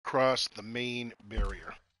across the main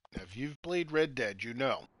barrier. Now, if you've played Red Dead, you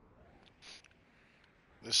know.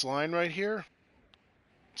 This line right here,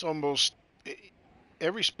 it's almost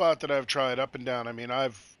every spot that I've tried up and down. I mean,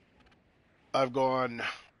 I've gone,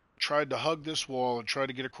 tried to hug this wall and try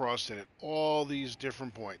to get across it at all these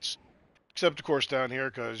different points. Except, of course, down here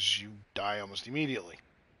because you die almost immediately.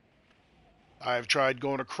 I've tried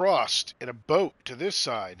going across in a boat to this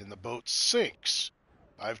side, and the boat sinks.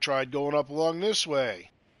 I've tried going up along this way.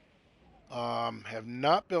 Have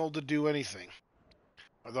not been able to do anything.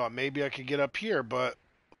 I thought maybe I could get up here, but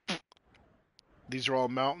these are all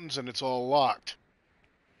mountains and it's all locked.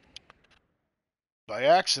 By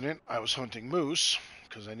accident, I was hunting moose,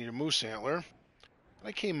 because I need a moose antler, and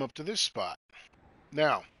I came up to this spot.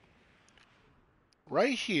 Now,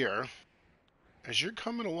 right here, as you're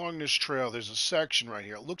coming along this trail, there's a section right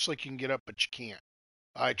here. It looks like you can get up, but you can't.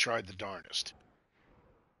 I tried the darndest.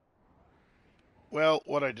 Well,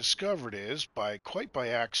 what I discovered is, quite by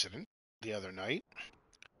accident, the other night,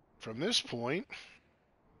 from this point,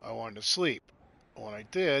 I wanted to sleep. When I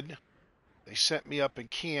did, they set me up in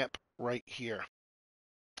camp right here.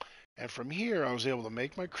 And from here, I was able to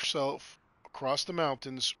make myself across the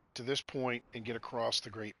mountains to this point and get across the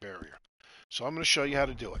Great Barrier. So I'm going to show you how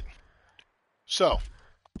to do it. So,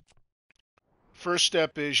 first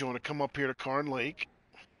step is you want to come up here to Karn Lake.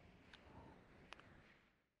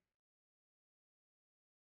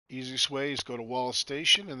 Easiest way is go to Wallace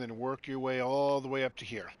Station and then work your way all the way up to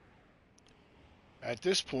here. At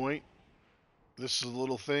this point, this is a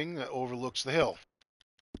little thing that overlooks the hill.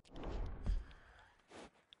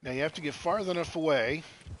 Now you have to get farther enough away.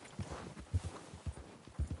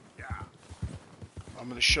 I'm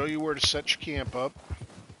going to show you where to set your camp up.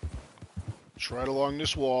 It's right along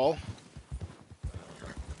this wall.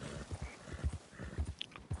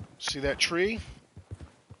 See that tree?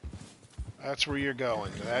 That's where you're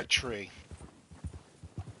going, to that tree.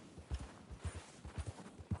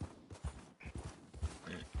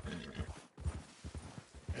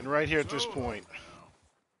 And right here at this point.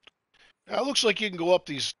 Now it looks like you can go up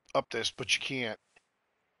this, but you can't.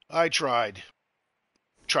 I tried.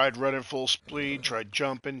 Tried running full speed, tried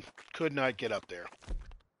jumping, could not get up there.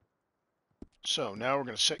 So now we're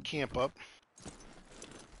going to set camp up.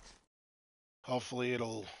 Hopefully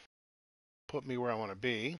it'll put me where I want to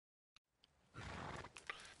be.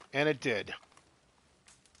 And it did.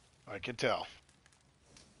 I can tell.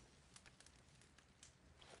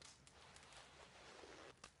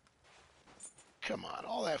 Come on,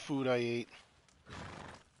 all that food I ate.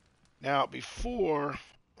 Now, before,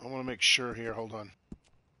 I want to make sure here, hold on.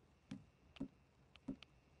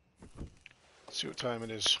 Let's see what time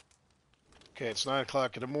it is. Okay, it's 9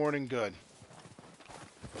 o'clock in the morning, good.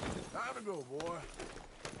 Time to go, boy.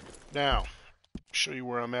 Now, show you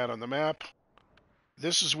where I'm at on the map.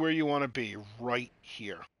 This is where you want to be, right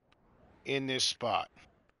here, in this spot.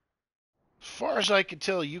 As far as I can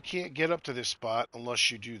tell, you can't get up to this spot unless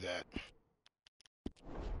you do that.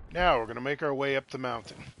 Now, we're going to make our way up the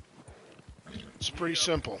mountain. It's pretty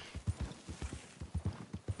simple.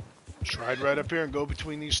 Slide right up here and go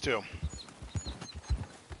between these two.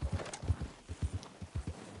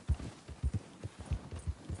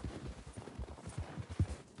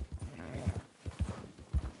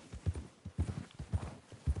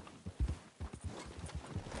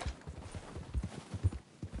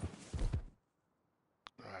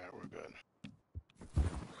 Alright, we're good.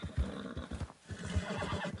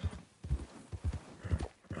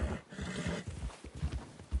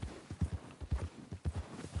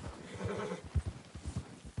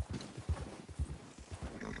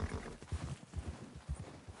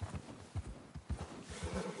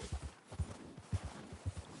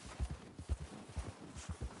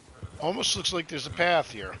 Almost looks like there's a path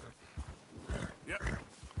here. Yep.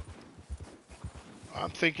 I'm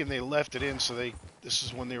thinking they left it in so this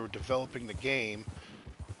is when they were developing the game.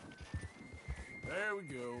 There we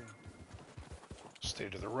go. Stay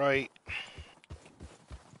to the right.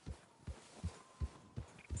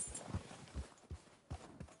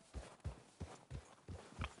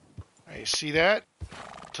 Now you see that?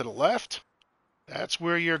 To the left? That's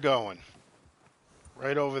where you're going.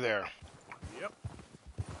 Right over there. Yep.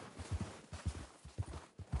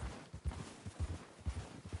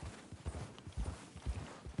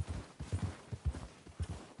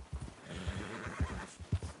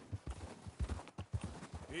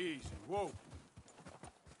 Easy. Whoa.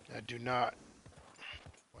 I do not.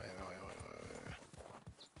 Wait.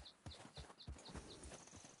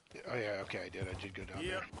 Oh yeah, okay, I did go down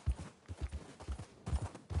there.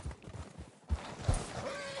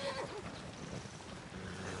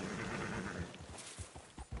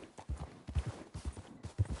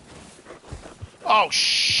 Oh,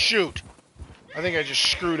 shoot. I think I just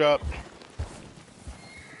screwed up.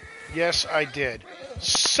 Yes, I did.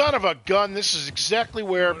 Son of a gun, this is exactly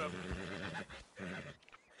where... Load up.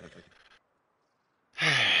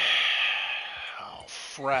 Oh,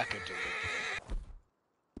 frackadoodle.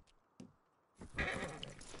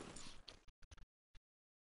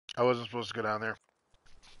 I wasn't supposed to go down there.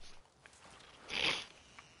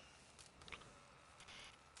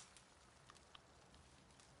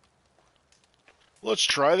 Let's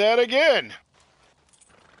try that again.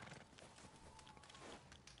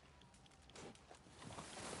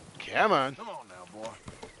 Come on. Come on now, boy.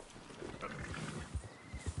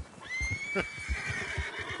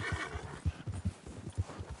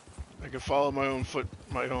 I can follow my own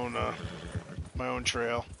my own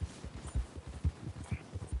trail.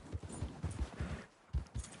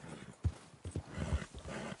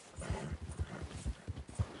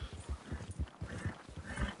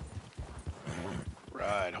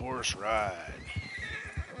 Ride, horse, ride.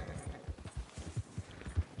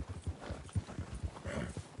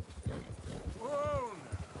 Whoa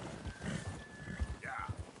now. Yeah.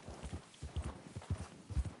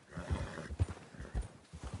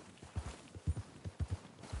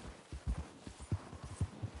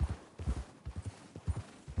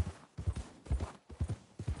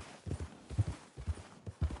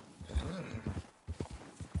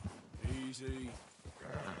 Easy.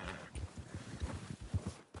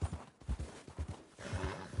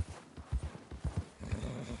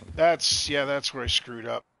 That's where I screwed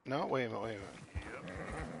up. No, wait a minute.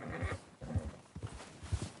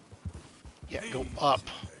 Yep. Yeah, go up.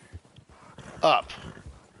 Up.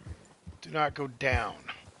 Do not go down.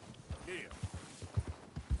 Yeah.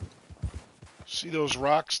 See those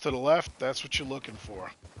rocks to the left? That's what you're looking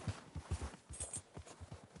for.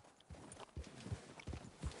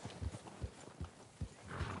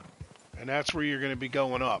 And that's where you're going to be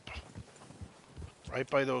going up. Right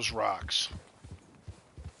by those rocks.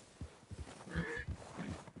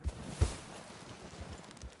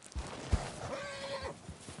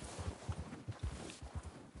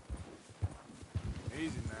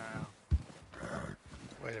 Easy now.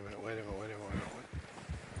 Wait a minute.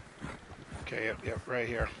 Okay, yep, right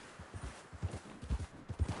here.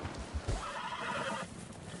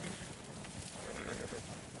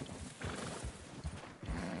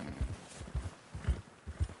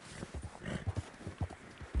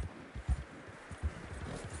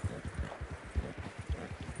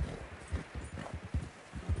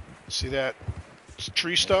 See that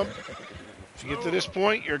tree stump? If you get to this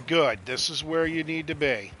point, you're good. This is where you need to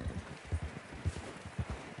be.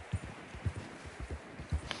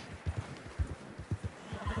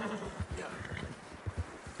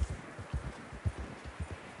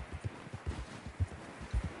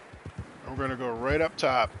 We're going to go right up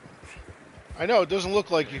top. I know it doesn't look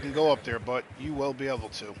like you can go up there, but you will be able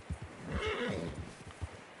to.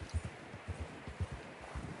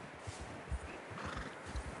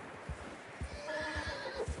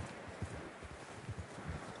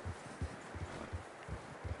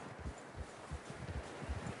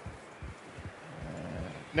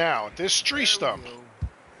 Now, at this tree stump,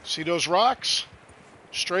 see those rocks?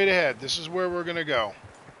 Straight ahead. This is where we're going to go.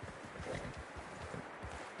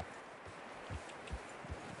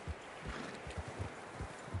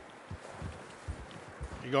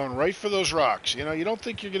 You're going right for those rocks. You know, you don't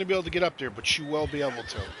think you're going to be able to get up there, but you will be able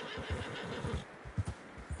to.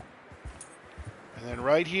 And then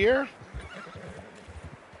right here.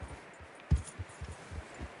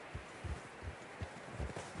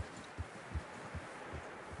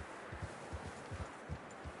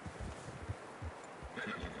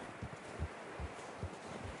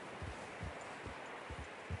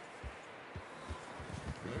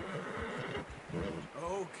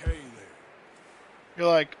 Okay there. You're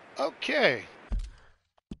like, okay.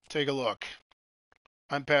 Take a look.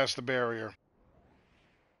 I'm past the barrier.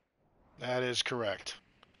 That is correct.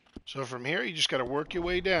 So from here, you just got to work your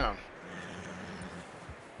way down.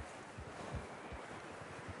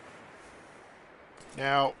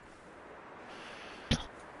 Now,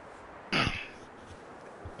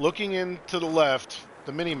 looking in to the left,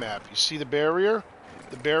 the mini-map, you see the barrier?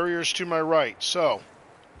 The barrier's to my right. So,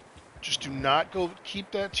 just do not go, keep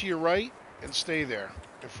that to your right and stay there.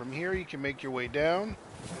 And from here, you can make your way down.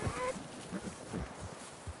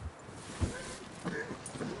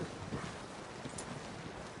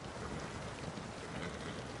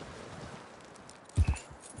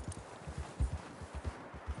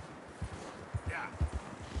 Yeah.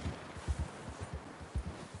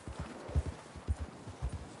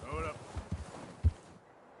 Load up.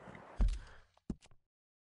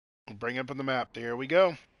 Bring it up on the map. There we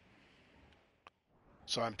go.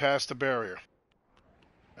 So I'm past the barrier.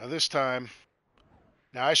 Now this time,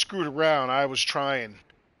 now I screwed around. I was trying.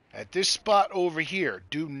 At this spot over here,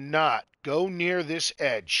 do not go near this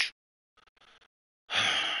edge.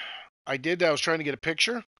 I did that. I was trying to get a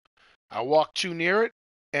picture. I walked too near it,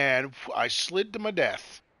 and I slid to my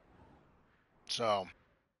death. So,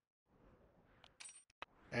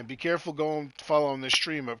 and be careful going following this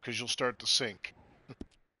stream up because you'll start to sink.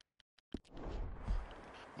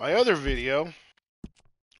 My other video,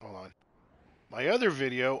 hold on. My other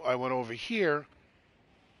video, I went over here,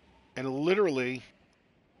 and literally,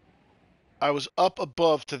 I was up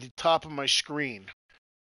above to the top of my screen,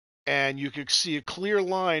 and you could see a clear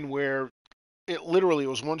line where it literally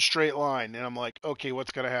was one straight line, and I'm like, okay,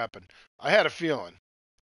 what's going to happen? I had a feeling.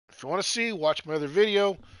 If you want to see, watch my other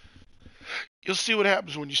video. You'll see what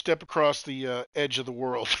happens when you step across the edge of the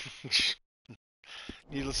world.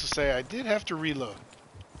 Needless to say, I did have to reload.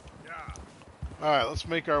 Yeah. Alright, let's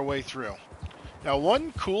make our way through. Now,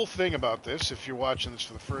 one cool thing about this, if you're watching this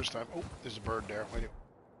for the first time... Oh, there's a bird there. Wait.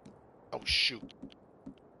 Oh, shoot.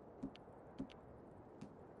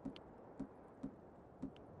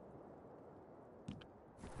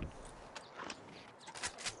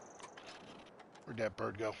 Where'd that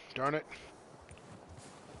bird go? Darn it.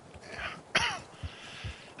 Yeah.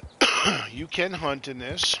 You can hunt in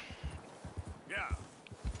this. Yeah.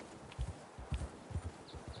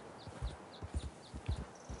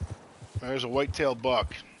 There's a white-tailed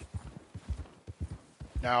buck.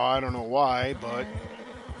 Now, I don't know why, but...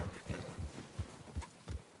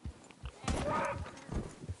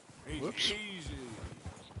 Whoops. Easy.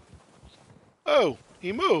 Oh,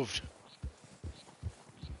 he moved.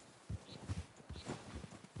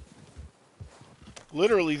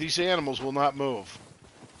 Literally, these animals will not move.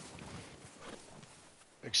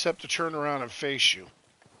 Except to turn around and face you.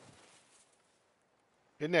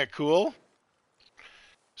 Isn't that cool?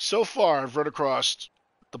 So far, I've run across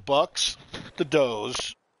the bucks, the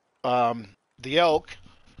does, the elk,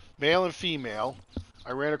 male and female.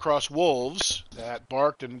 I ran across wolves that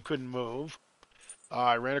barked and couldn't move.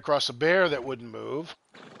 I ran across a bear that wouldn't move.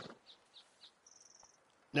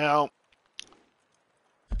 Now,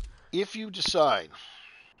 if you decide...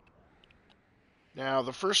 Now,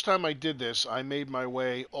 the first time I did this, I made my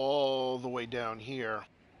way all the way down here.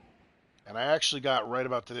 And I actually got right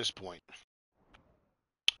about to this point.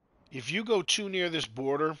 If you go too near this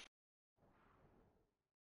border,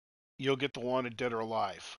 you'll get the wanted dead or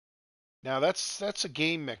alive. Now, that's a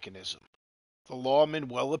game mechanism. The lawmen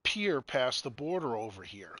will appear past the border over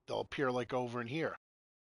here. They'll appear like over in here.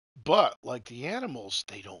 But, like the animals,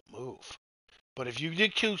 they don't move. But if you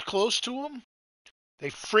get too close to them, they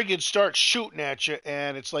friggin' start shooting at you,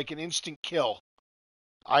 and it's like an instant kill.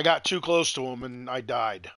 I got too close to them, and I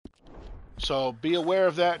died. So be aware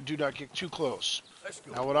of that and do not get too close.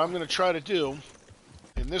 Now, what I'm going to try to do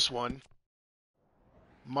in this one,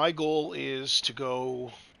 my goal is to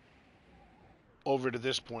go over to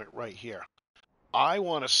this point right here. I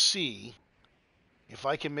want to see if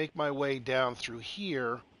I can make my way down through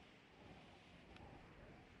here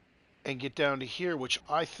and get down to here, which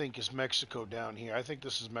I think is Mexico down here. I think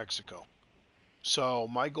this is Mexico. So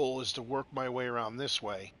my goal is to work my way around this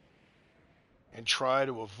way and try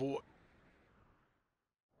to avoid...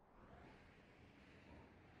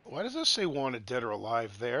 Why does this say wanted dead or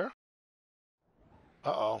alive there?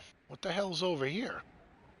 Uh-oh. What the hell's over here?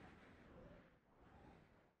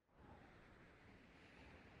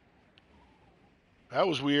 That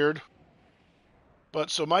was weird. But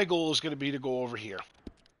so my goal is going to be to go over here.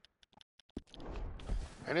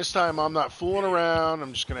 And this time I'm not fooling around.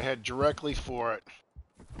 I'm just going to head directly for it.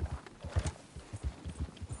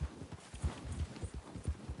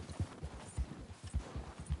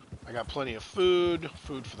 I got plenty of food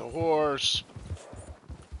for the horse.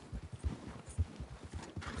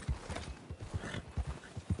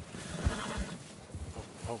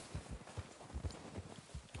 Oh.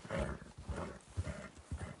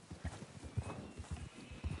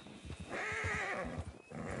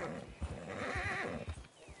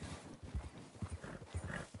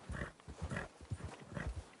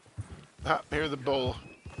 Ah, here's the bowl.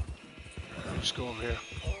 Just go over here.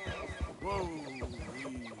 Whoa.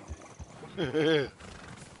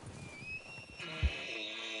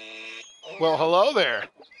 Well, hello there.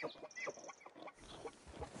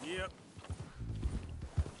 Yep.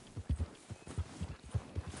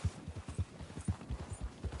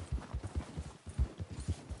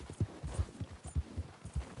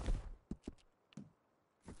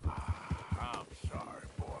 I'm sorry,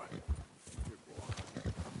 boy. Good boy.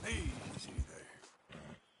 Easy there.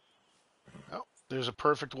 Oh, there's a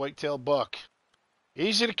perfect white-tailed buck.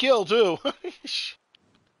 Easy to kill, too.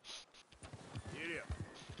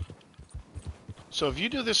 So if you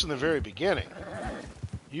do this in the very beginning,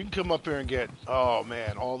 you can come up here and get, oh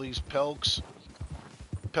man, all these pelts,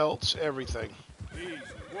 everything. Easy.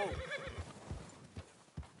 Whoa.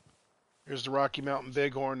 Here's the Rocky Mountain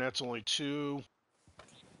Bighorn. That's only 2.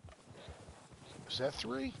 Is that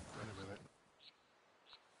 3? Wait a minute.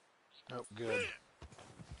 Oh, good.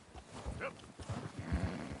 Yep.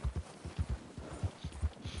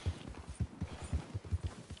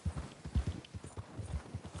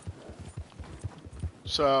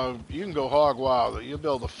 So you can go hog wild. You'll be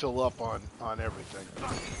able to fill up on everything.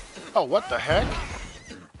 Oh, what the heck?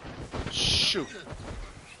 Shoot.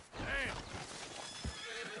 Damn.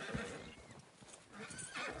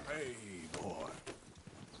 Hey, boy.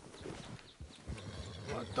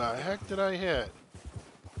 What the heck did I hit?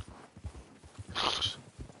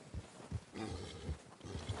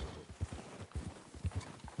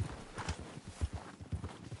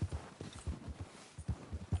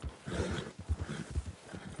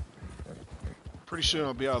 Pretty soon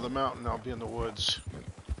I'll be out of the mountain. I'll be in the woods.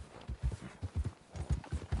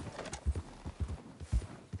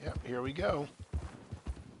 Yep, here we go.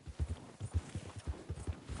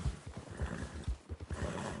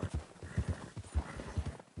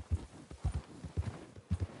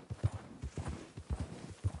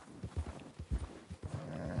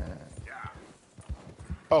 Yeah.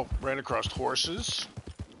 Oh, ran across horses.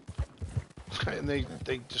 And they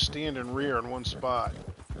just stand and rear in one spot.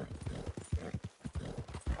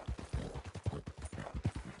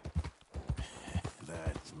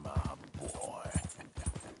 That's my boy.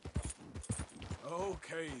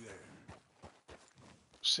 Okay there.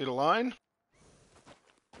 See the line?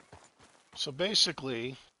 So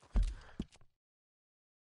basically,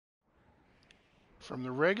 from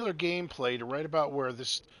the regular gameplay to right about where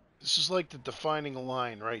this is like the defining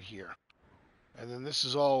line right here. And then this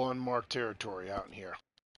is all unmarked territory out in here.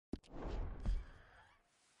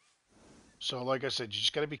 So like I said, you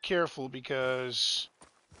just got to be careful because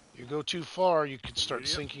you go too far, you could start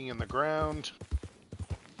sinking in the ground.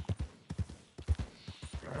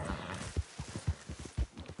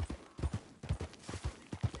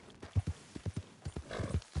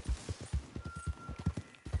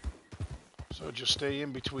 So just stay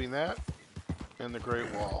in between that and the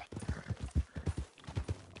Great Wall.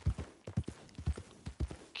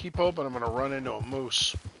 Keep hoping I'm going to run into a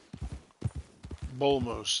moose. Bull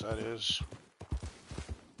moose, that is.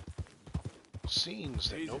 Scenes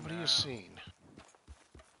that nobody has seen.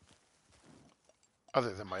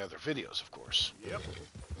 Other than my other videos, of course. Yep.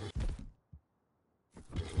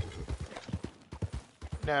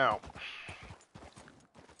 Now,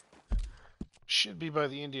 should be by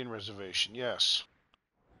the Indian reservation, yes.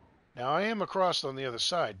 Now, I am across on the other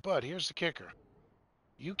side, but here's the kicker.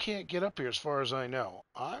 You can't get up here as far as I know.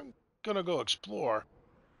 I'm going to go explore,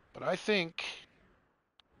 but I think...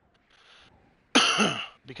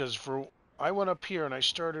 because I went up here and I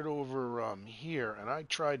started over here, and I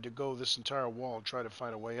tried to go this entire wall and try to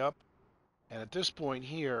find a way up. And at this point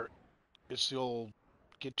here, it's the old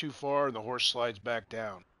get too far and the horse slides back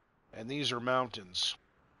down. And these are mountains.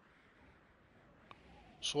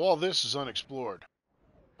 So all this is unexplored.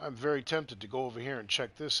 I'm very tempted to go over here and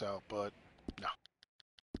check this out, but no.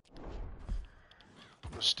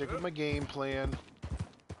 I'm going to stick with my game plan.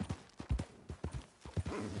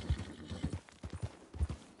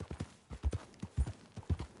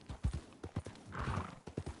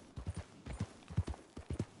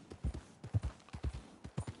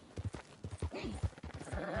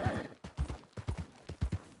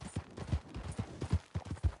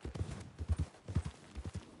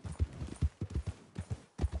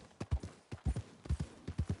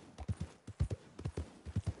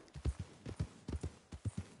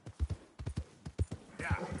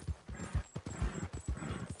 Yeah.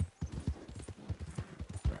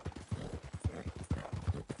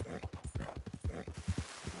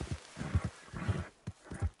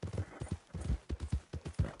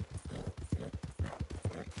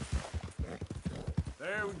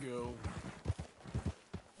 There we go.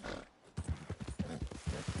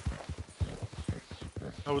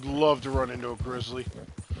 I would love to run into a grizzly.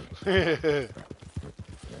 Load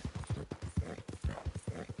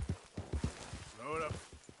up.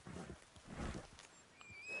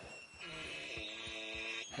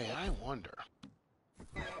 Hey, I wonder.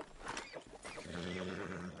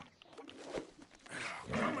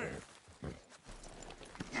 Come here.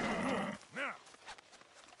 Now.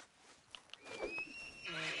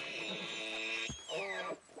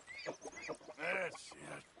 That's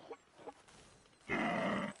it.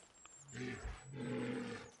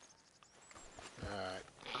 Alright.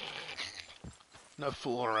 Not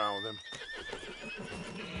fooling around with him.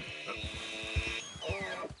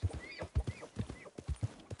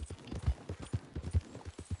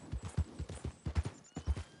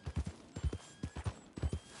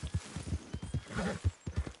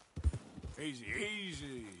 Easy,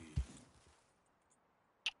 easy.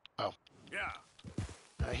 Oh. Yeah.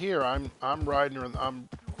 Now here I'm riding around.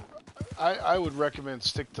 I would recommend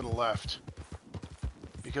stick to the left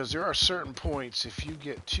because there are certain points if you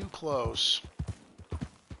get too close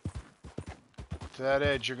to that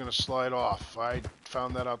edge you're going to slide off. I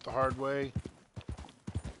found that out the hard way.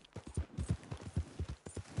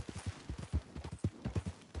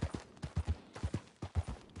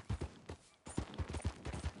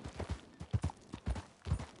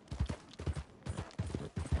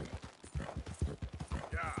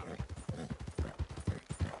 Yeah.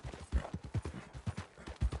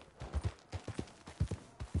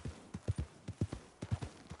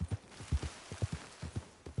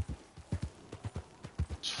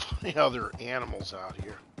 It's funny how there are animals out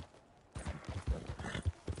here.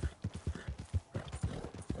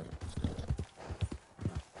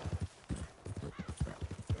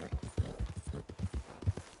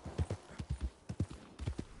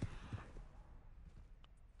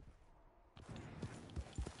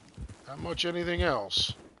 Not much anything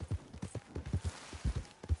else.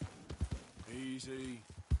 Easy.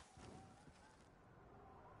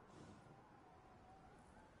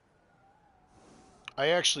 I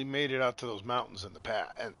actually made it out to those mountains in the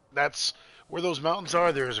past, and that's where those mountains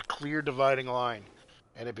are. There is a clear dividing line,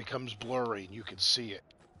 and it becomes blurry, and you can see it.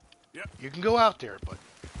 Yep. You can go out there, but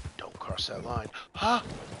don't cross that line. Huh?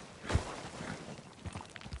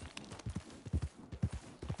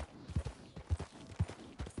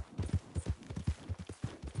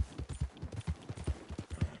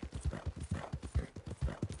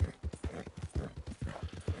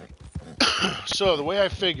 So the way I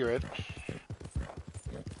figure it,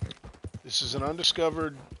 this is an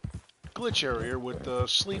undiscovered glitch area with the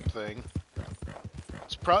sleep thing.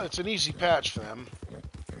 It's an easy patch for them.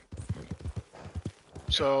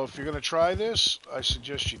 So if you're going to try this, I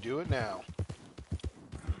suggest you do it now.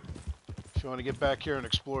 If you want to get back here and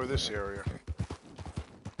explore this area.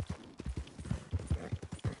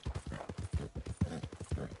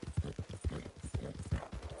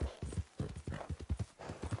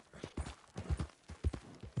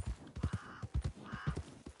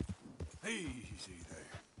 Easy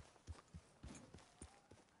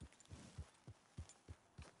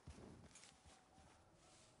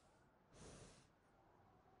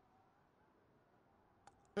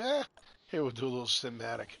there. Here we'll do a little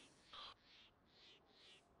cinematic.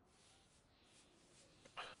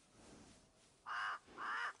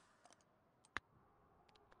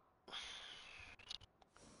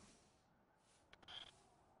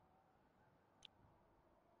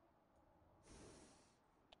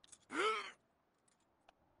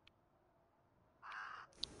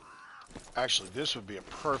 Actually, this would be a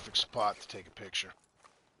perfect spot to take a picture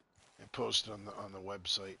and post it on the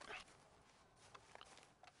website.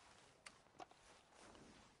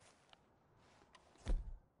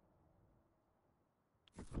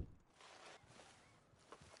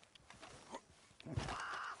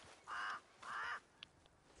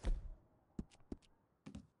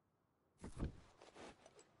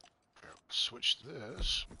 Switch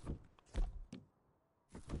this.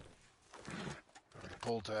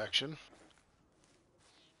 Bolt action.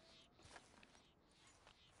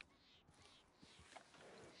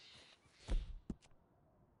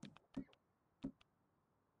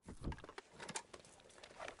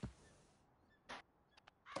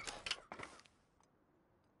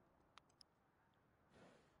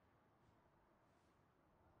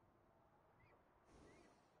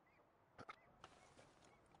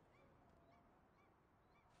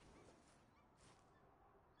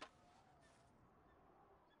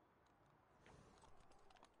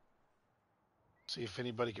 See if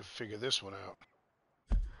anybody can figure this one out.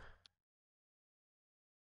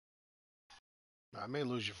 I may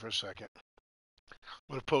lose you for a second. I'm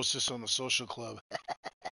going to post this on the social club.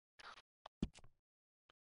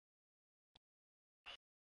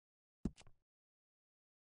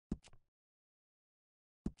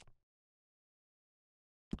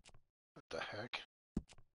 What the heck?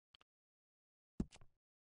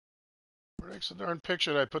 Where the heck's the darn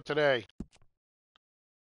picture that I put today?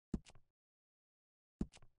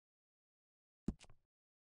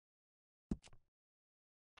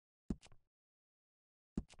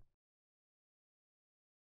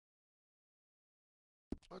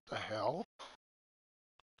 What the hell?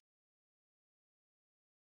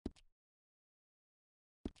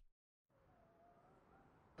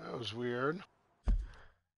 That was weird.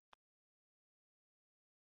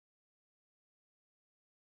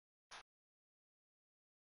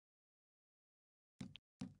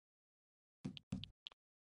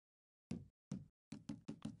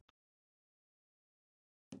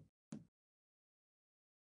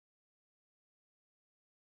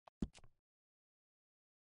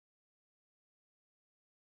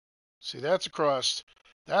 See, that's across.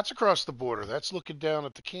 That's across the border. That's looking down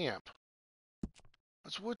at the camp.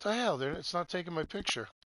 That's what the hell? It's not taking my picture.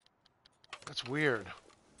 That's weird.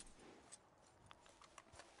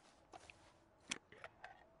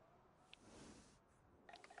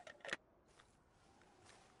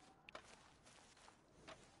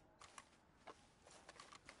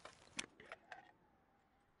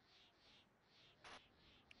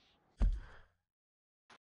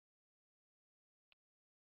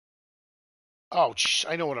 Oh,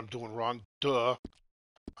 I know what I'm doing wrong. Duh.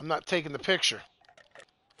 I'm not taking the picture.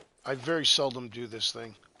 I very seldom do this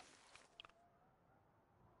thing.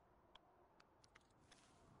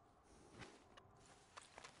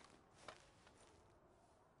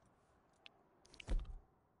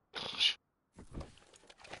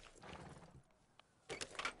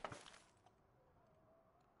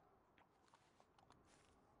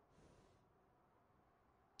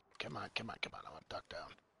 Come on, come on, come on. I want to duck down.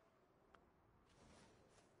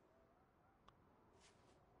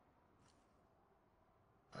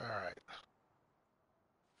 All right.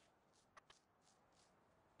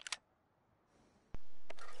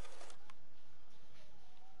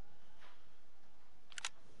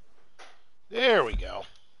 There we go.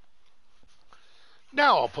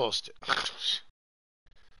 Now I'll post it.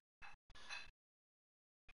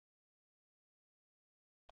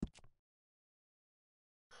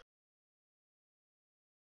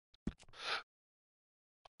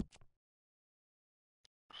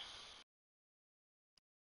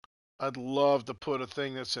 I'd love to put a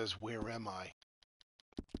thing that says, "Where am I?"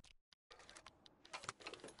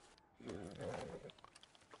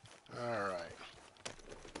 All right.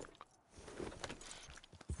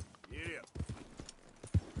 Yeah.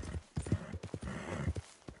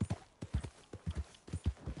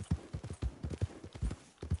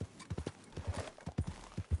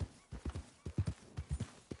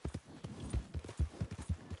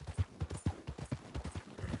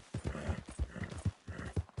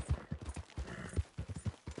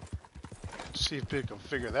 Let's see if we can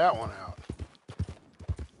figure that one out.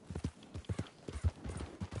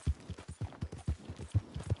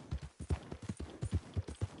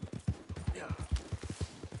 Yeah.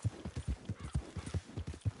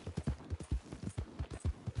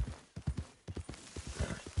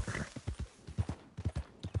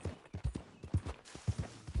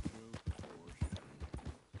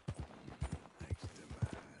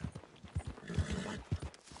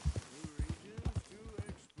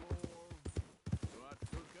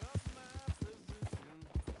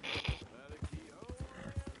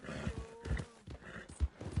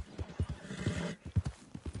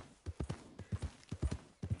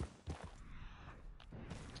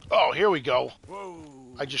 Oh, here we go. Whoa.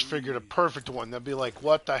 I just figured a perfect one. That'd be like,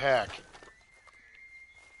 what the heck?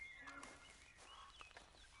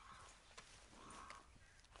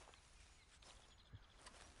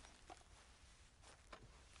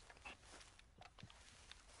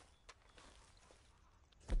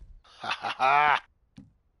 Ha ha ha.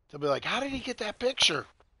 They'll be like, how did he get that picture?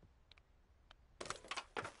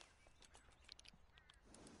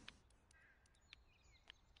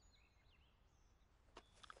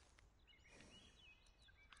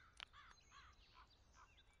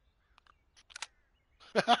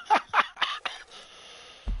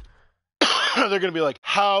 They're going to be like,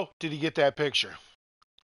 how did he get that picture?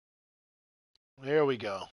 There we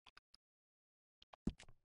go.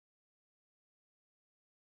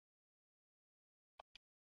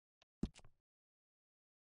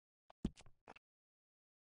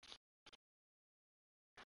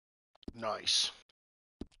 Nice.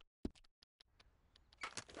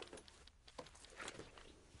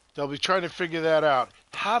 They'll be trying to figure that out.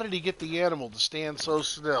 How did he get the animal to stand so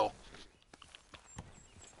still?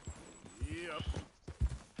 Yep.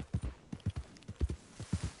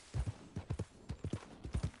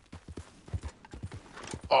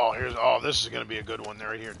 Oh, this is going to be a good one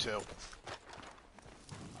right here too.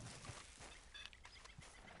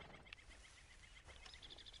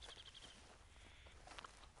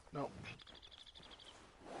 Nope.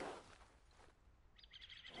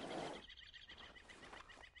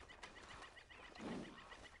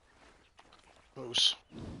 Moose.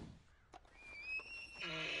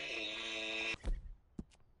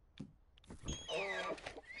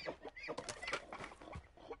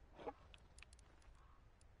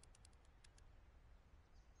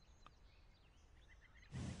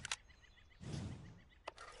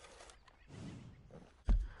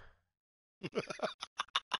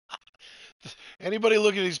 Anybody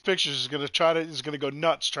looking at these pictures is going to go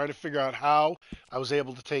nuts trying to figure out how I was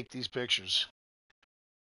able to take these pictures.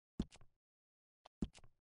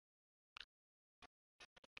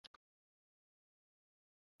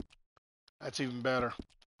 That's even better.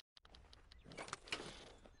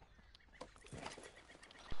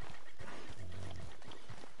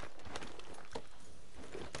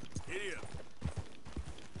 Giddy up.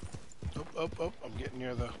 Oh, I'm getting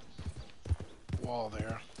near the wall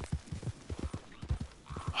there.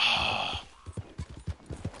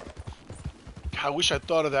 I wish I'd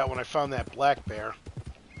thought of that when I found that black bear.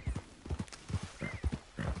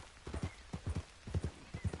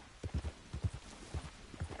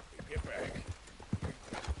 Get back.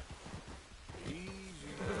 Easy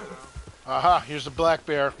now. Aha, here's the black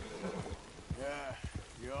bear. Yeah,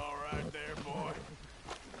 you all right there, boy?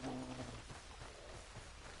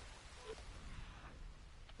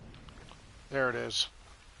 There it is.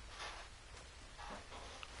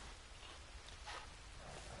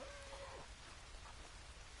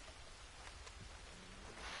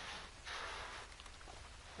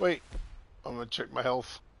 Wait, I'm gonna check my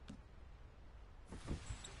health.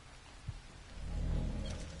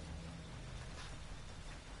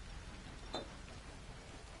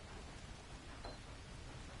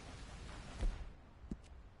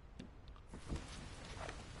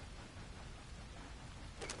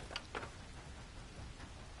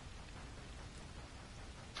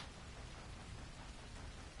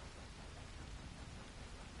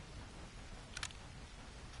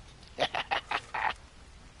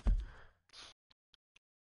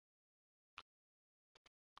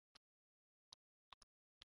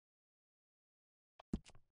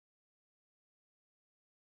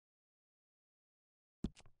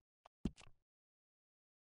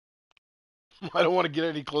 I don't want to get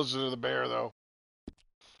any closer to the bear, though.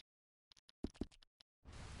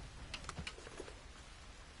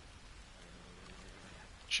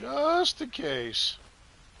 Just in case.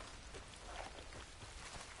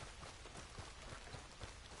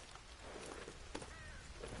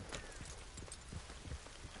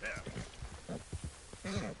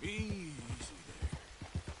 Easy there.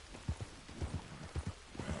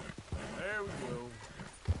 There we go.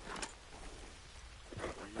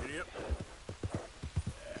 Giddy up.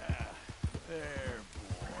 Yeah, there,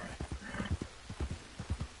 boy.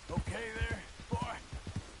 Okay there, boy?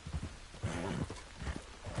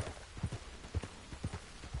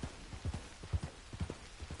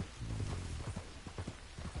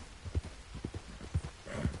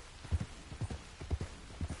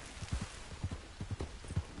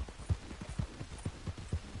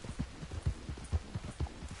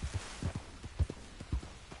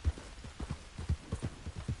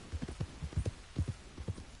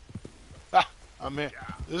 Ah, I'm in.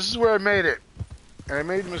 This is where I made it. And I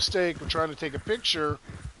made the mistake of trying to take a picture.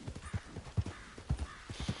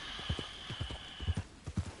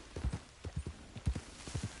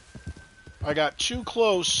 I got too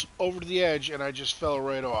close over to the edge and I just fell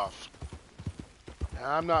right off.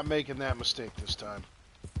 I'm not making that mistake this time.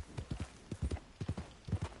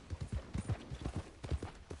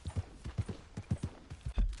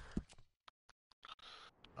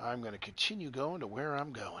 I'm going to continue going to where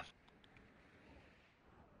I'm going.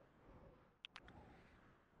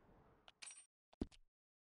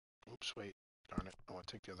 Oops, wait. Darn it. I want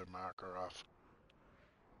to take the other marker off.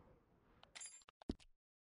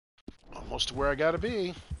 Almost to where I got to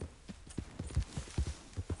be.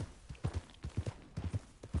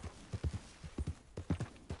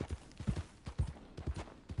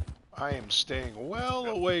 I am staying well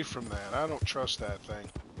away from that. I don't trust that thing.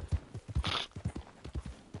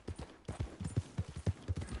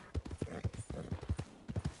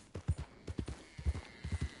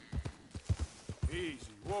 Easy.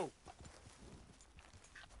 Whoa.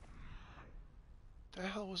 The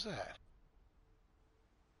hell was that?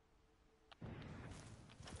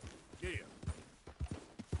 Giddy up.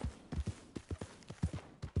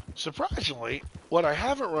 Surprisingly, what I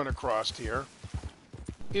haven't run across here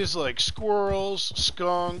is like squirrels,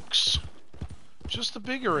 skunks, just the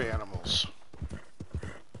bigger animals.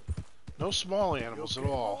 No small animals at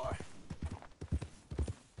Okay, all. boy?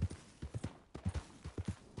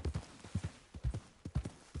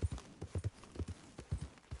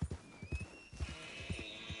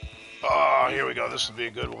 Oh, here we go. This will be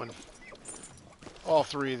a good one. All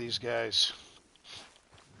three of these guys.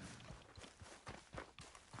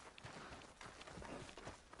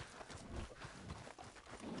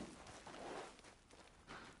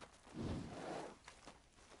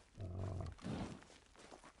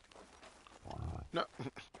 No.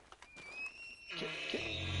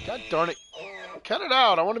 God darn it. Cut it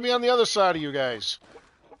out. I want to be on the other side of you guys.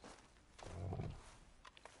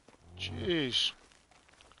 Jeez.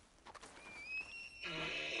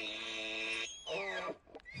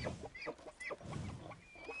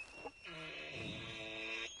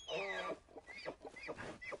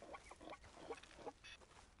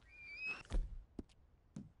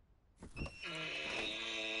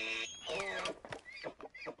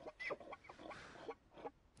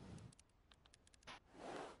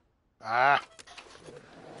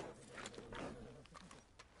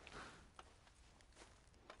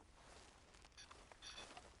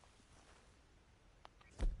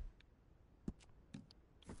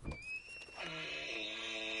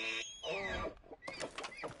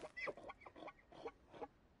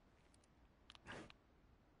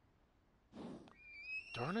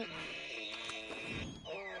 Darn it.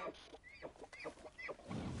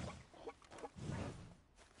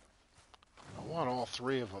 I want all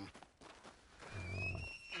three of them.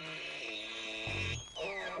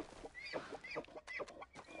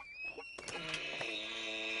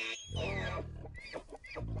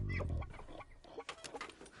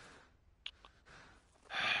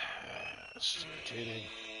 This is irritating.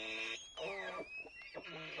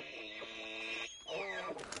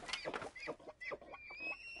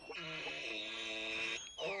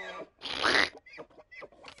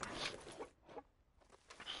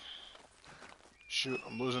 Shoot,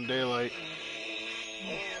 I'm losing daylight.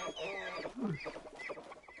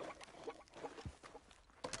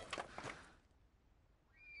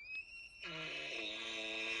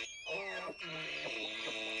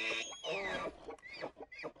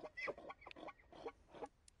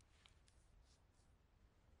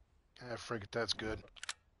 I forget that's good.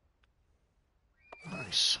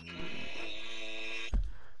 Nice.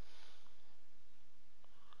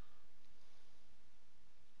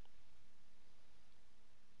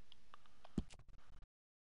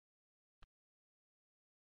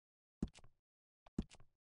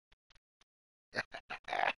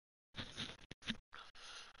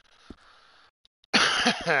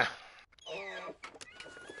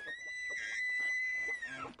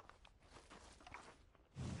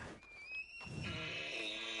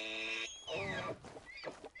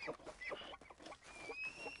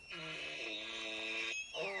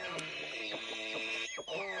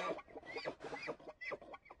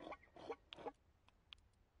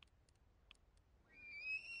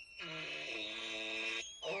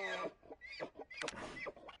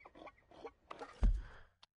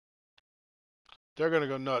 They're going to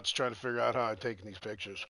go nuts trying to figure out how I'm taking these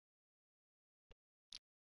pictures.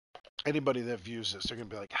 Anybody that views this, they're going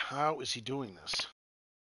to be like, how is he doing this?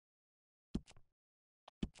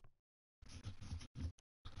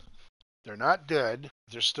 They're not dead.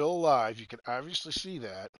 They're still alive. You can obviously see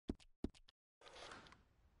that.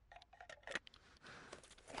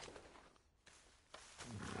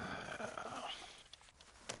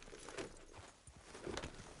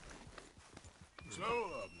 So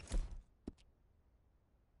of them.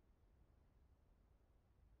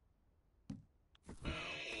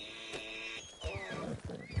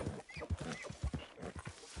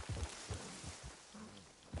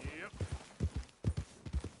 Yep.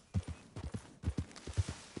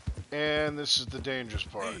 And this is the dangerous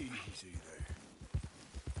part. Easy there.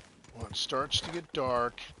 When it starts to get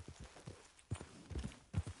dark,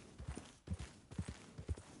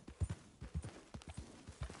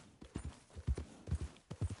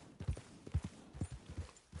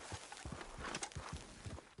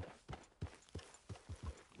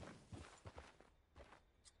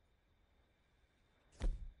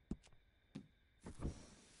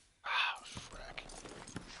 frack.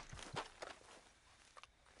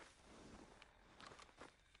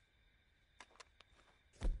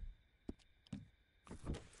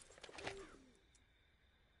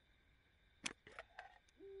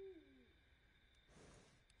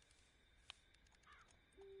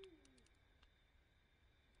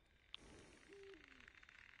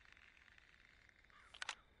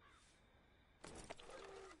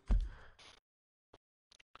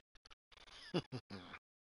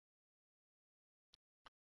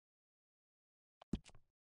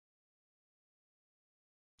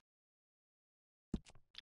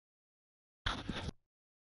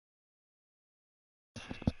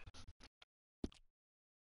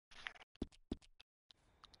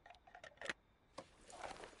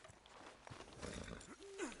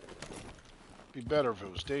 Be better if it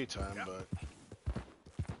was daytime, Yep. but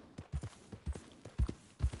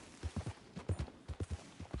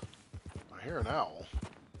I hear an owl.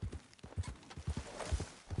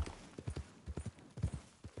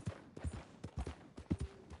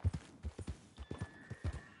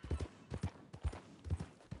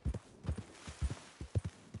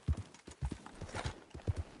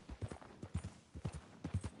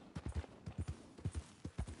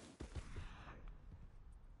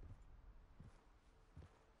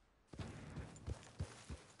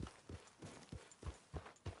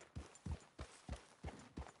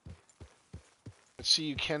 But see,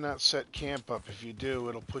 you cannot set camp up. If you do,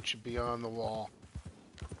 it'll put you beyond the wall.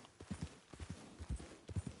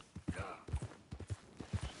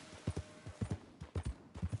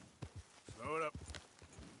 Slow it up.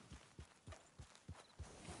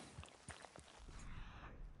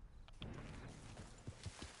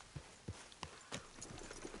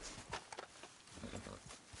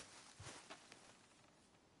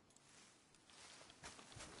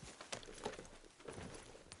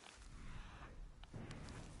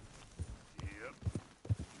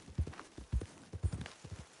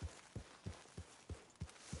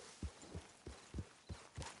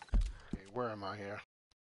 where am I here?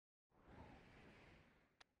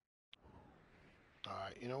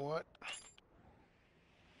 Alright, you know what?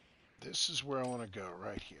 This is where I want to go,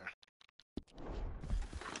 right here.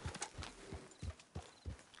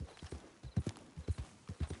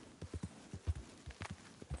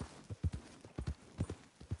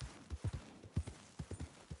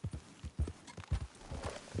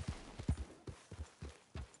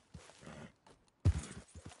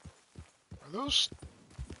 Are those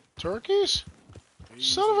turkeys?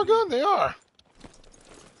 Son of a gun, they are.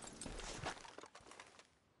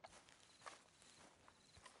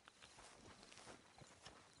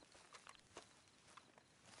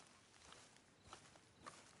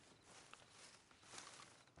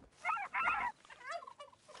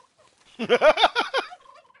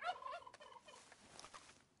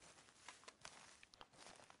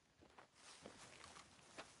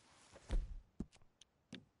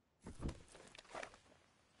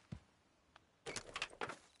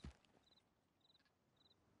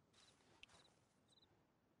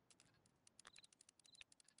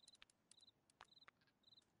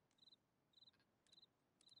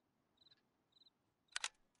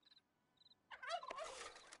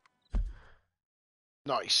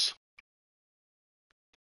 Nice.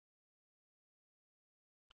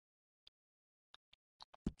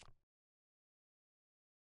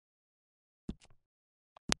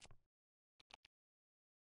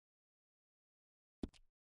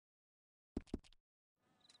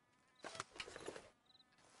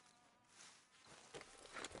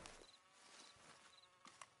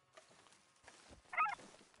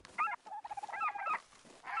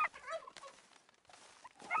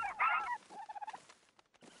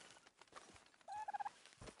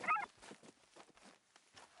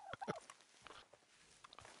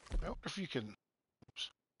 I wonder if you can...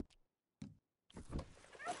 Oops.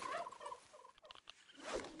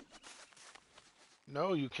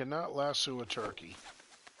 No, you cannot lasso a turkey.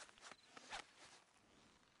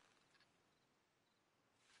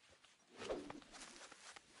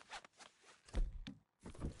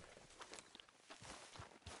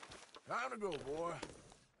 Time to go, boy.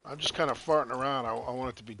 I'm just kind of farting around. I want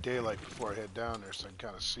it to be daylight before I head down there so I can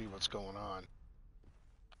kind of see what's going on.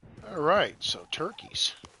 Alright, so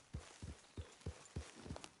turkeys.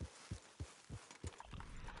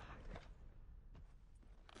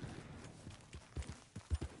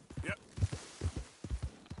 Yep.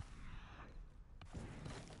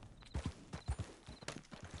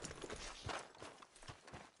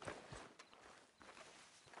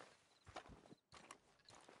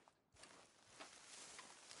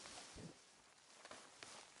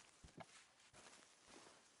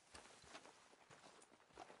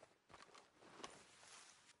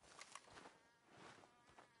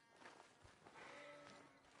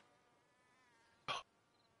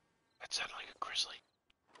 That sounded like a grizzly.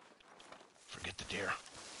 Forget the deer.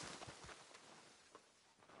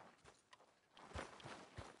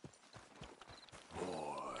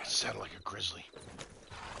 Boy. It sounded like a grizzly.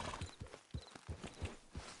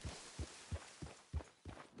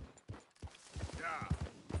 Yeah.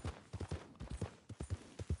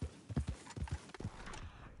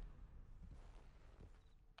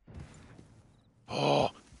 Oh,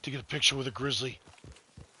 to get a picture with a grizzly.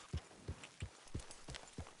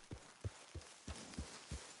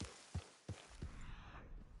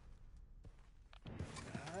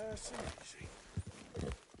 Nice and easy.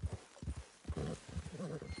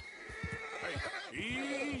 Hey,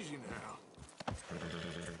 easy now.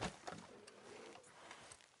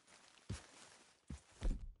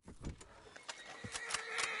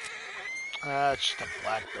 Ah, it's just a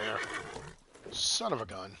black bear. Son of a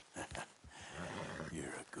gun. You're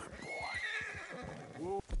a good boy.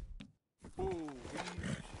 Whoa. Whoa.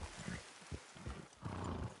 Easy.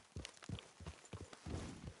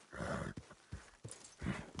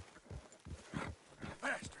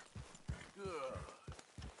 Faster. Good.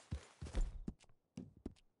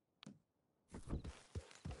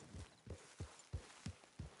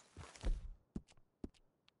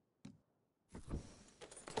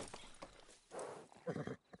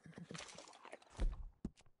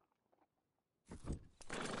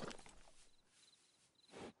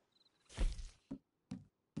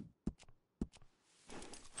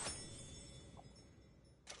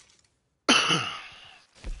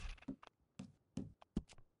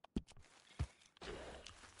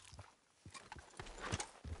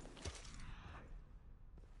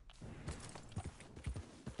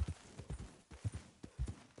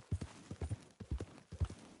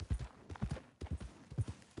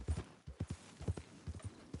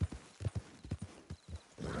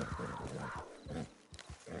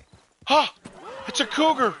 Ha! It's a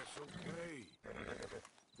cougar! It's okay.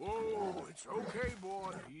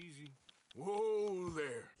 Whoa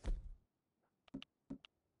there.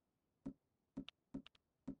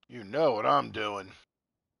 You know what I'm doing.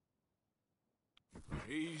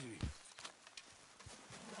 Easy.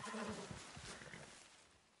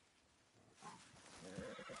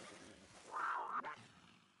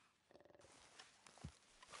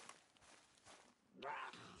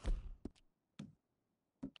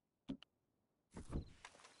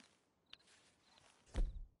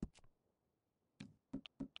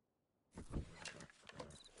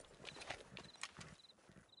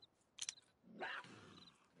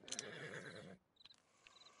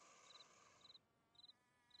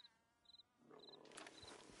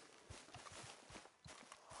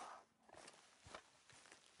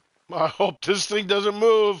 I hope this thing doesn't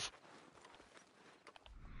move.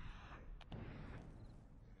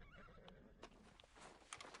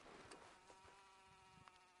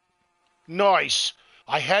 Nice.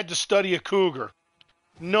 I had to study a cougar.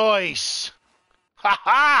 Nice. Ha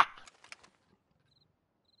ha!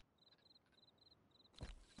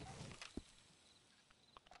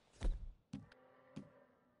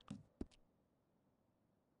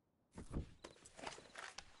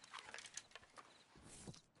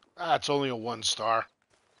 It's only a 1 star.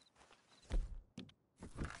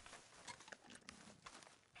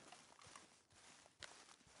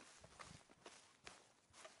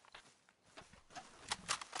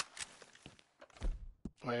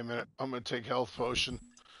 Wait a minute. I'm going to take health potion.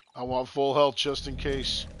 I want full health just in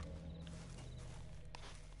case.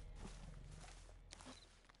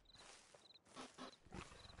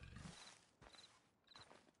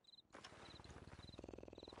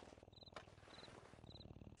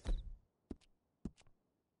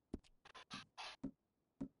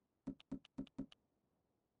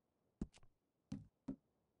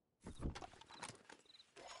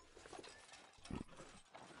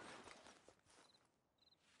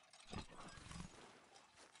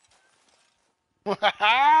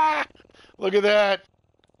 Look at that.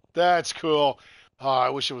 That's cool. Oh, I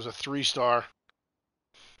wish it was a 3 star.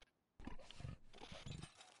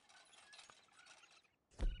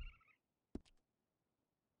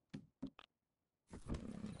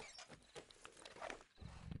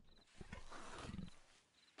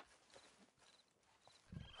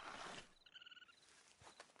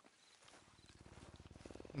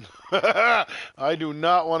 I do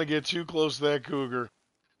not want to get too close to that cougar.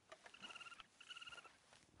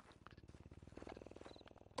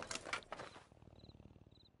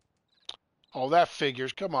 Oh, that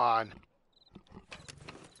figures. Come on.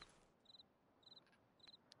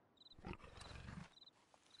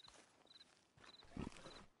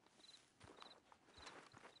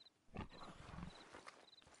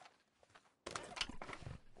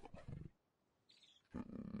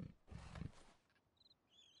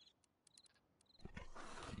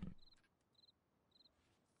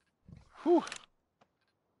 Whew.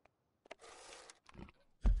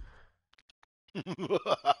 I'm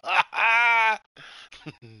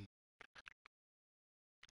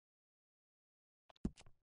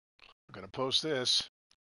going to post this.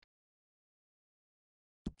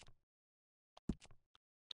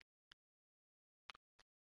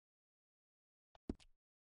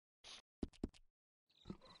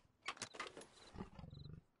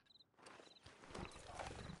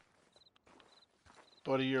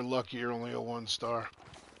 Buddy, you're lucky you're only a 1 star.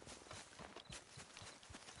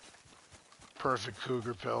 Perfect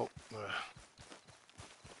cougar pelt.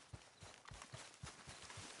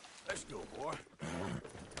 Let's go, boy.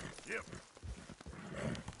 Yep.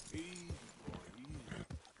 Easy, boy, easy.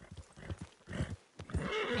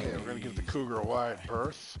 Okay, we're going to give the cougar a wide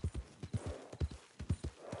berth.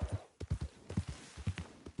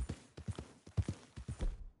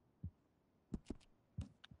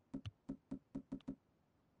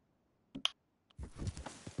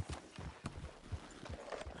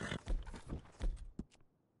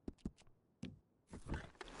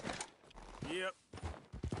 Yep.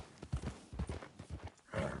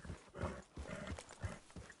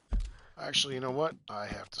 Actually, you know what? I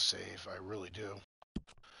have to save. I really do.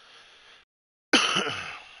 In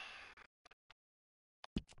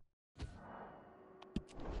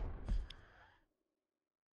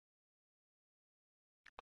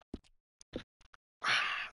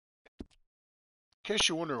case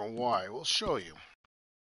you're wondering why, we'll show you.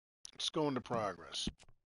 Let's go into progress.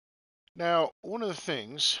 Now, one of the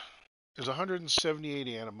things is 178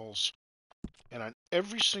 animals, and on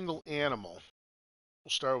every single animal,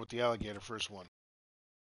 we'll start with the alligator first one.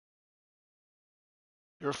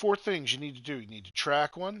 There are 4 things you need to do. You need to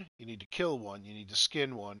track one, you need to kill one, you need to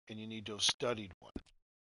skin one, and you need to have studied one.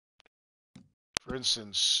 For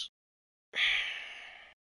instance,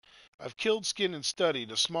 I've killed, skinned, and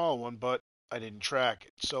studied a small one, but I didn't track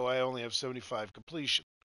it, so I only have 75 completion.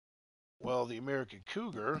 Well, the American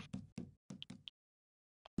cougar,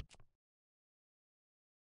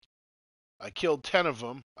 I killed 10 of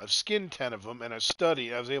them, I've skinned 10 of them, and I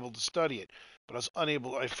was able to study it, but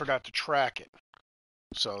I forgot to track it.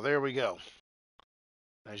 So there we go.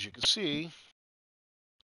 As you can see,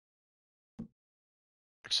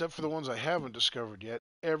 except for the ones I haven't discovered yet,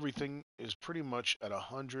 everything is pretty much at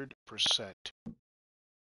 100%.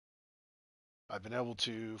 I've been able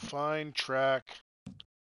to find, track,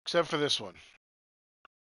 except for this one.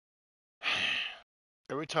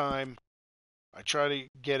 Every time I try to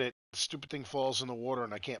get it, the stupid thing falls in the water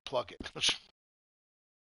and I can't pluck it.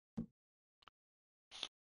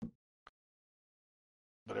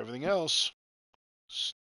 But everything else,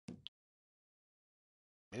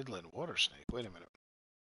 Midland water snake. Wait a minute.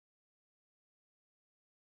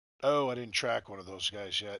 Oh, I didn't track one of those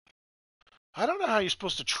guys yet. I don't know how you're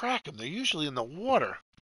supposed to track them. They're usually in the water.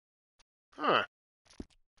 Huh.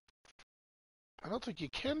 I don't think you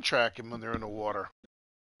can track them when they're in the water.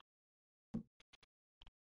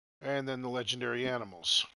 And then the legendary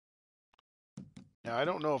animals. Now, I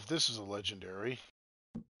don't know if this is a legendary.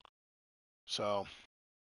 So,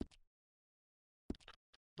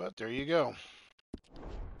 but there you go.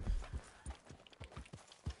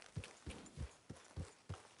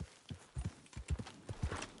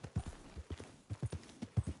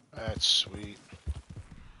 That's sweet.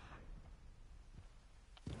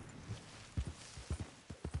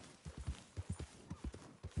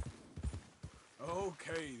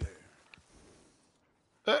 Okay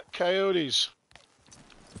there. Coyotes.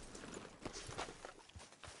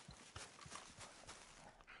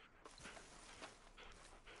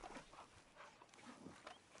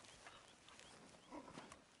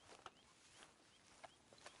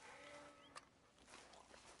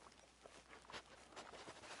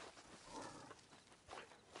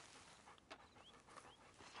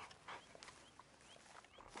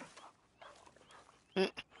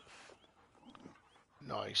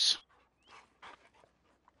 Nice.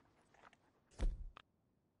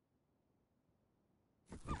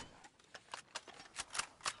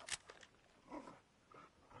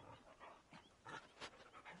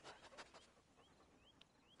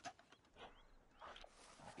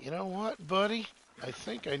 You know what, buddy? I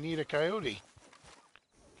think I need a coyote.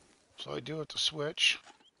 So I do have to switch.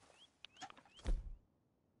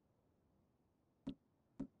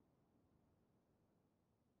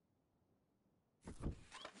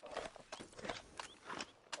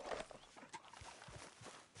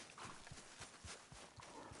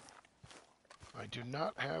 I do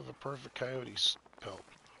not have a perfect coyote pelt.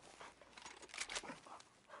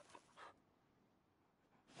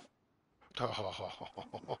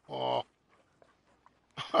 Oh,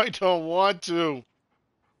 I don't want to.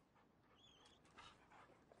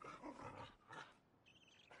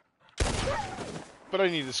 But I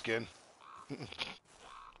need the skin.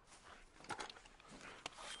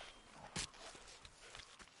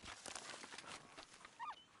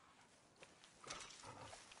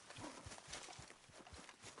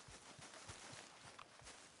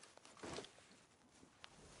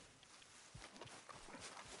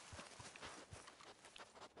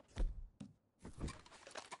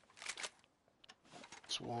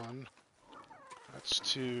 That's one. That's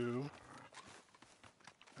two.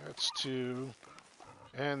 That's two.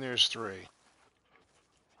 And there's three.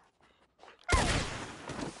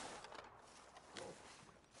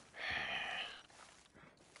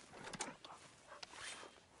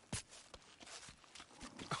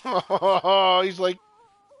 Oh, he's like,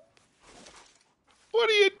 what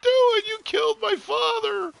are you doing? You killed my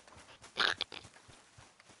father.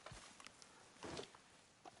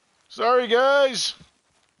 Sorry, guys.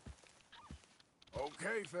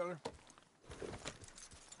 Okay, fella.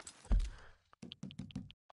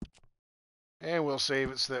 And we'll save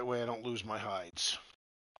it so that way I don't lose my hides.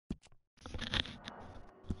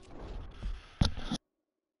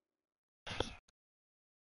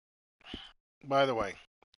 By the way,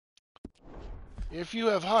 if you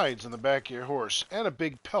have hides on the back of your horse and a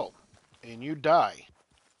big pelt, and you die,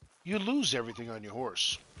 you lose everything on your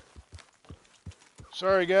horse.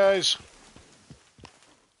 Sorry, guys.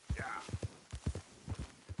 Yeah.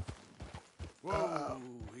 Whoa,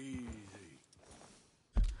 easy.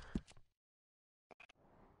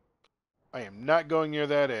 I am not going near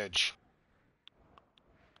that edge.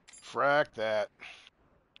 Frack that.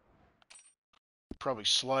 Probably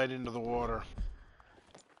slide into the water.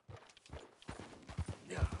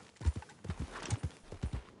 Yeah.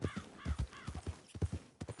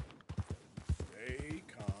 Stay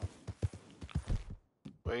calm.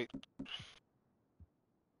 Wait.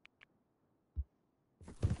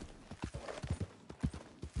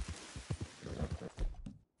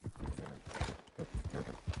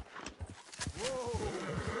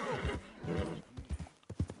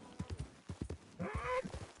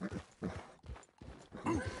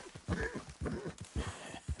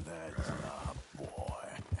 That's a boy.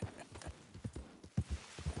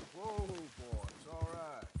 Whoa, boy, it's all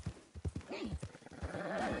right.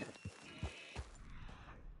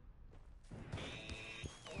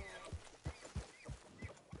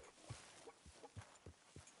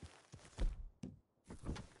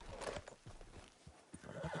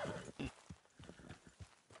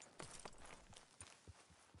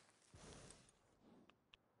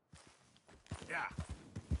 Yeah.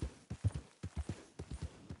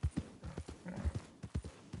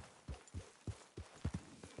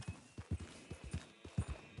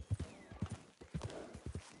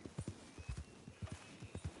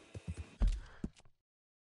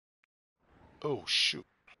 Oh, shoot.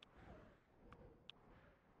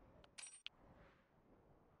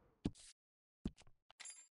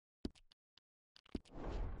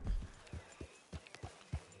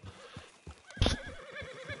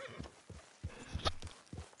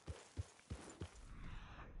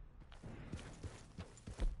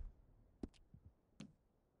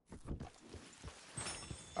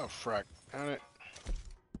 Oh, frack. Damn it.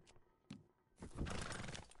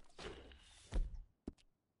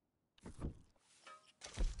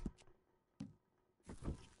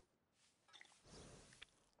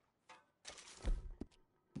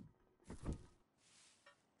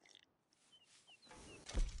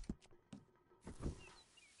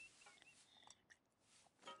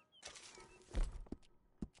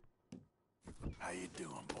 How you doing,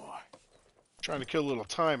 boy? Trying to kill a little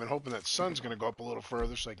time and hoping that sun's going to go up a little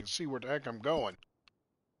further so I can see where the heck I'm going.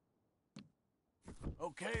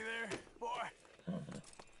 Okay there, boy?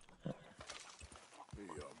 Here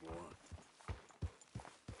you are, boy.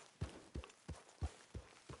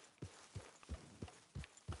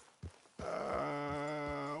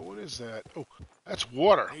 What is that? Oh, that's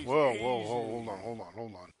water. Easy, Whoa, whoa, whoa, easy. hold on, hold on,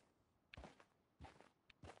 hold on.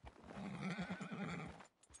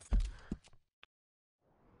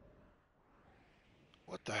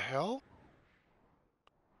 What the hell?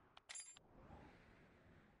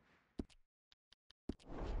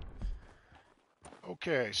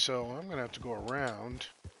 Okay, so I'm going to have to go around.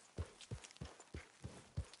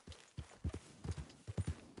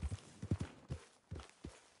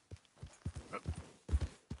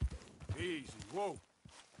 Easy, whoa.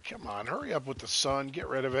 Come on, hurry up with the sun. Get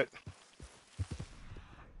rid of it.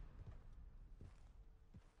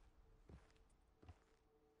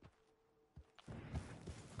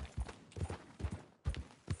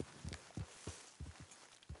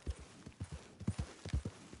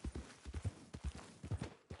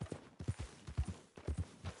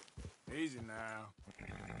 Easy now.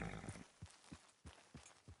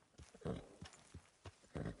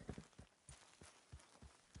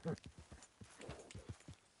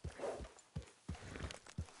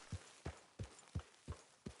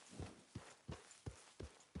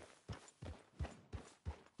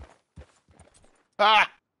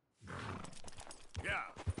 Ah! Yeah.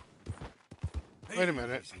 Wait a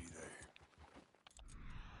minute. Easy there.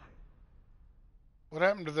 What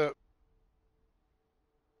happened to the...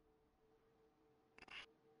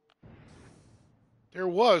 There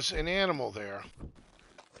was an animal there.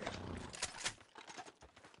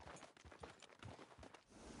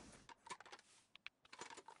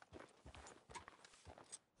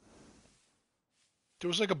 There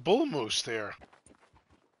was like a bull moose there.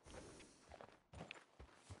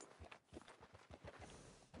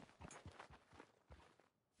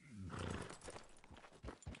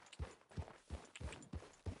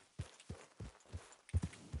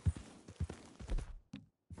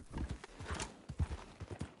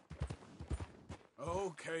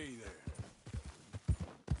 Okay there.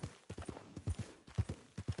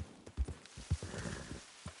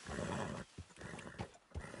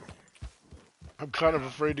 I'm kind of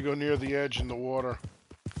afraid to go near the edge in the water.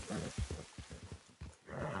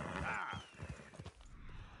 Ah.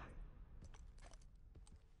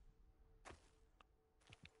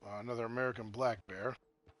 Another American black bear.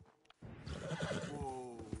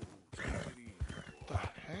 Whoa. Take it easy, The boy.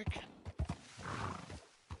 heck?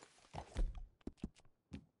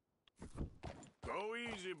 Go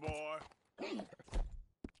easy, boy.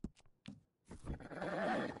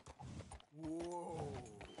 Whoa.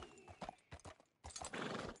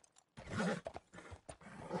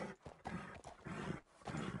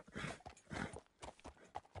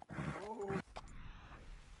 Whoa.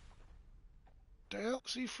 The hell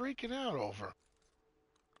is he freaking out over?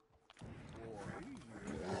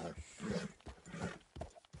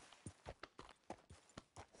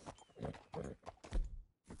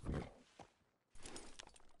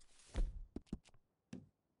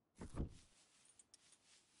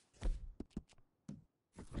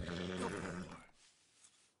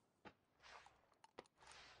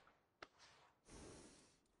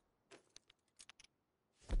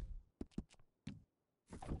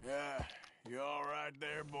 Yeah, you all right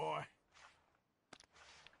there, boy?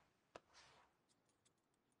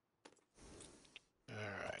 All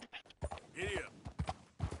right. Giddy up.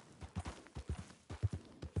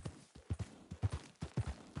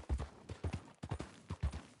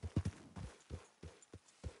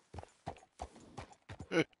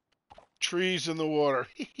 Trees in the water.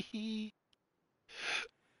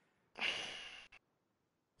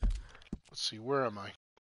 Let's see, where am I?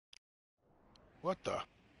 What the?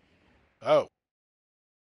 Oh.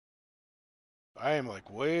 I am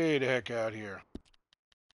like way the heck out here.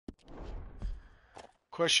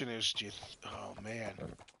 Question is, oh man.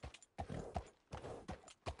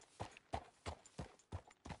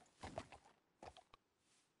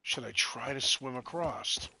 Should I try to swim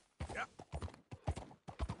across? Yep.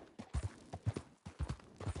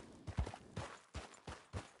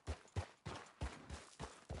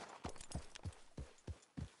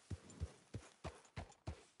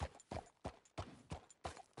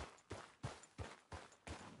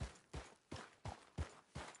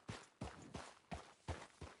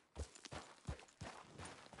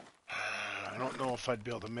 I don't know if I'd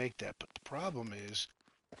be able to make that, but the problem is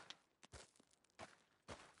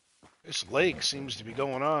this lake seems to be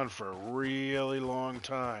going on for a really long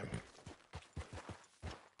time.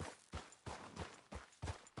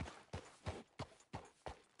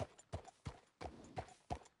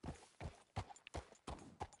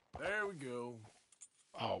 There we go.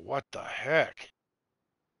 Oh, what the heck?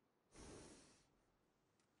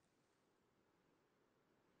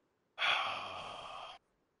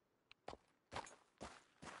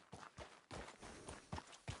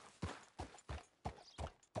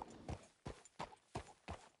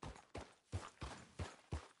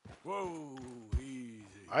 Whoa, easy.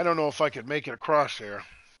 I don't know if I could make it across there.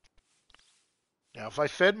 Now, if I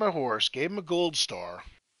fed my horse, gave him a gold star.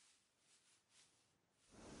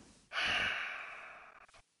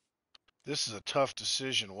 This is a tough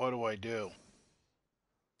decision. What do I do?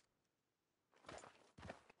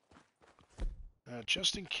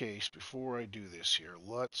 Just in case, before I do this here,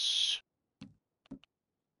 let's...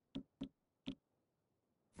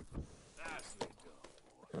 Nicely done,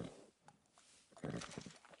 boy.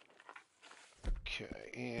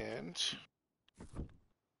 Okay, and...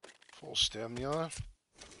 Full stimula.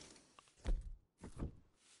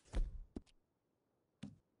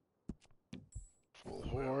 Full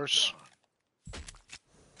horse.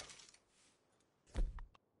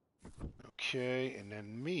 Okay, and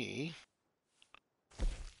then me.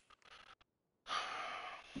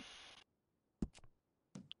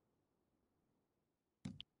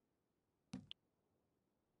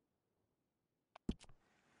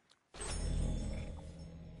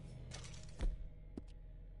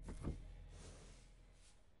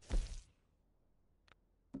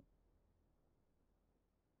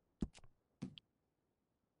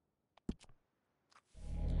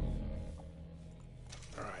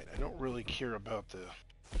 Alright, I don't really care about the...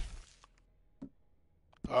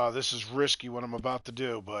 this is risky what I'm about to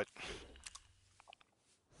do, but...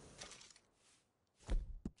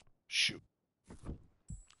 Shoot.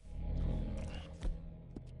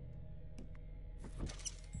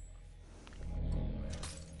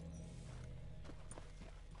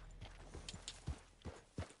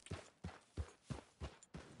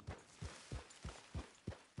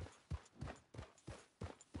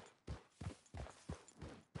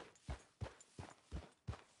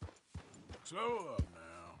 Slow up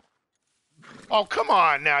now. Oh, come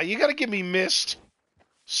on now. You gotta give me missed.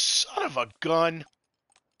 Son of a gun.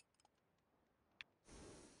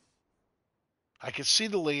 I can see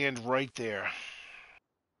the land right there.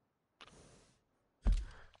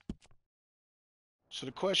 So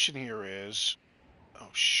the question here is... Oh,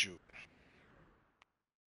 shoot.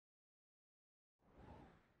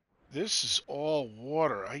 This is all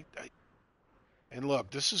water. And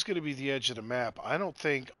look, this is going to be the edge of the map.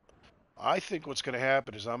 I think what's going to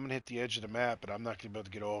happen is I'm going to hit the edge of the map and I'm not going to be able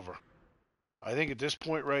to get over. I think at this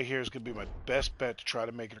point right here is going to be my best bet to try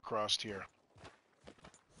to make it across here.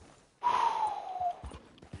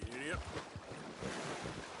 Giddy up.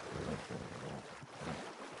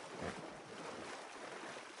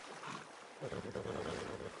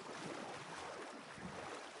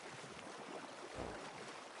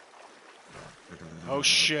 Oh,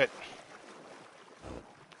 shit.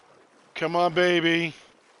 Come on, baby.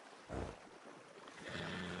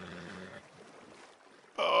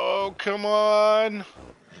 Oh, come on.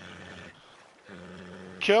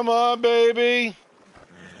 Come on, baby.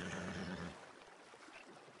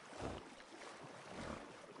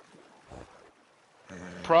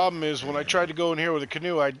 Problem is, when I tried to go in here with a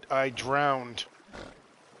canoe, I drowned.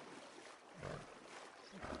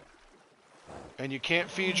 And you can't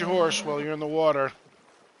feed your horse while you're in the water.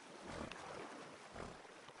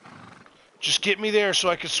 Just get me there so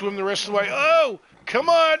I can swim the rest of the way. Oh, come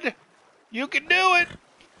on. You can do it.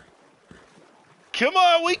 Come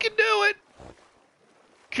on, we can do it.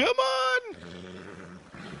 Come on.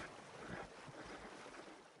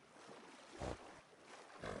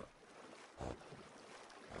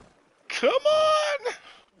 Come on.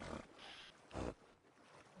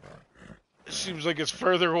 It seems like it's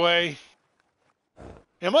further away.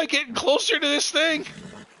 Am I getting closer to this thing?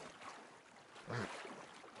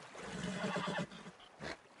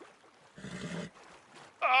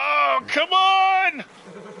 Oh, come on!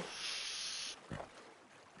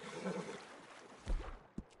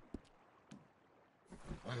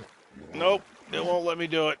 Nope, it won't let me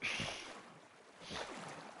do it.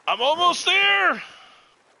 I'm almost there!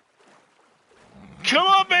 Come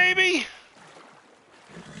on, baby!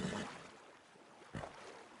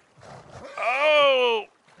 Oh!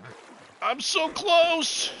 I'm so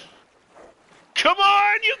close! Come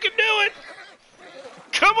on, you can do it!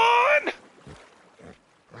 Come on!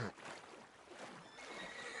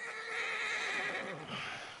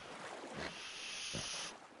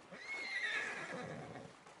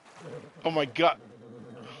 Oh my God.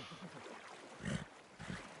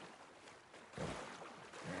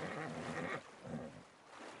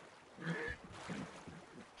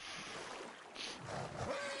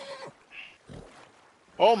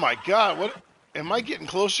 Oh my God, what? Am I getting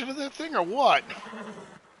closer to that thing or what?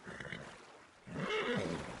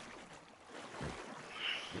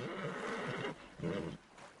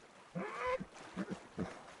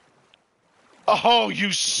 Oh,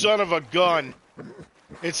 you son of a gun.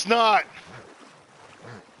 It's not.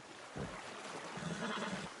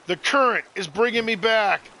 The current is bringing me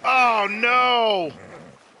back. Oh, no.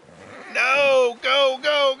 No, go,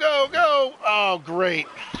 go, go, go. Oh, great.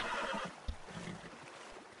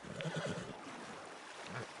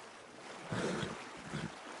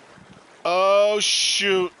 Oh,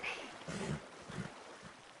 shoot.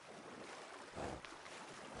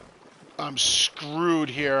 I'm screwed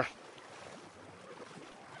here.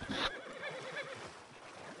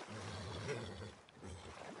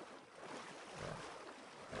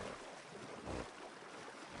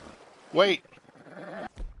 Wait.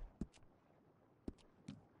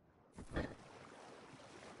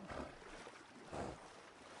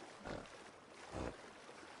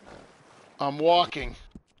 I'm walking.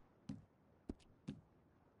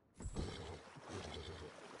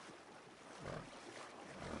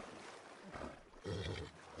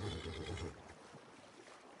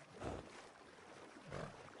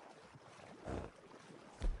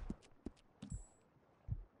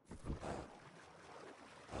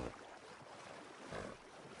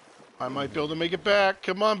 I might be able to make it back.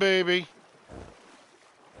 Come on, baby.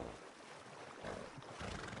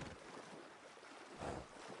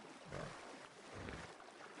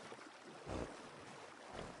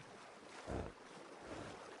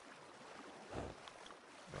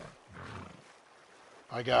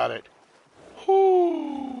 I got it.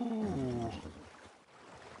 Whoo.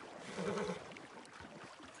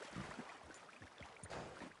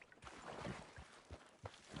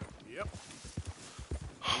 Yep.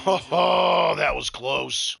 Oh, that was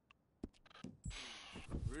close.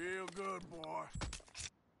 Real good, boy.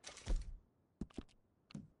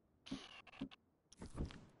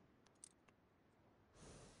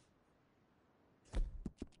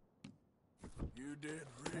 You did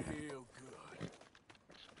real good.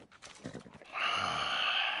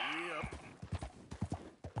 Yep.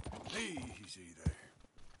 Easy there.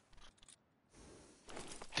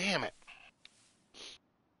 Damn it.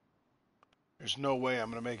 There's no way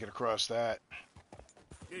I'm going to make it across that.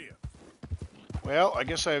 Yeah. Well, I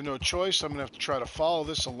guess I have no choice. I'm going to have to try to follow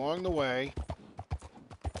this along the way.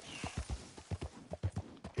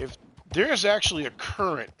 If there's actually a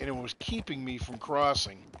current and it was keeping me from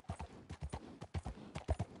crossing,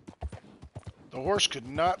 the horse could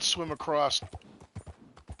not swim across.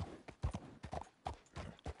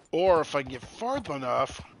 Or if I get far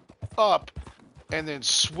enough up and then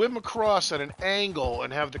swim across at an angle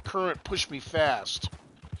and have the current push me fast,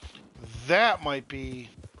 that might be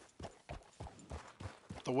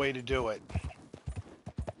the way to do it.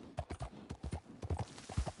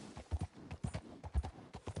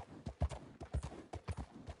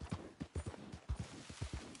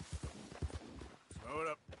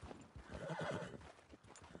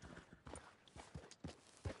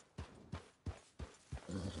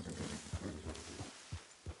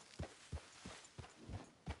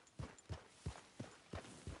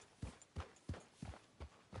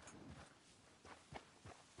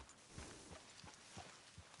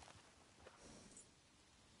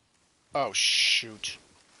 Oh, shoot.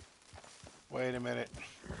 Wait a minute.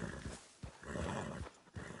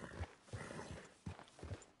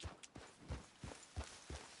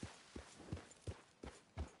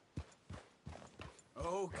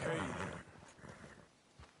 Okay.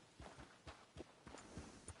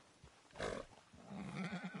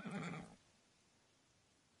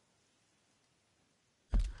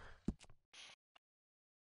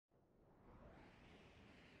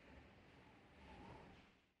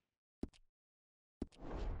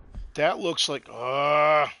 That looks like...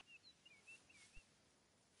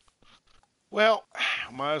 well,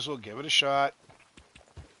 might as well give it a shot.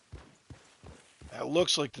 That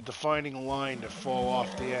looks like the defining line to fall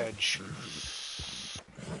off the edge.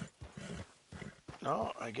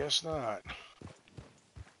 No, I guess not.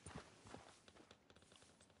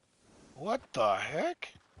 What the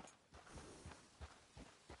heck?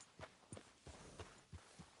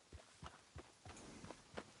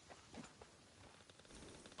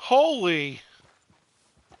 Holy...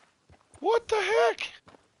 What the heck?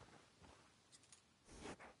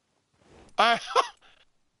 I...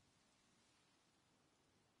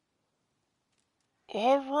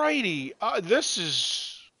 Alrighty. This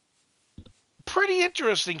is pretty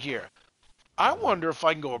interesting here. I wonder if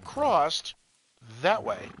I can go across that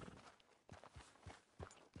way.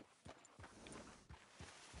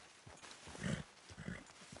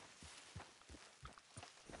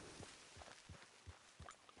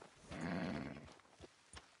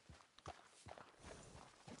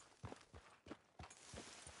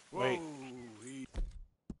 Wait. Whoa,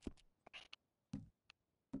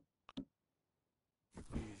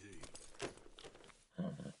 easy.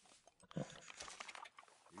 Here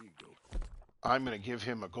you go. I'm going to give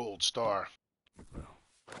him a gold star.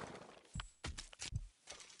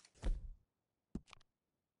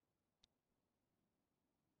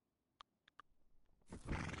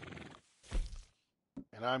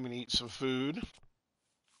 And I'm going to eat some food.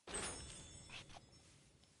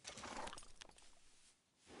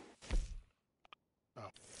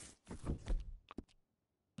 Oh.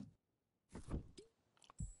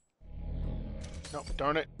 No,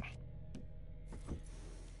 darn it.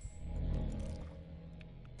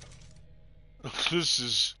 This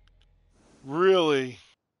is really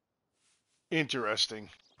interesting.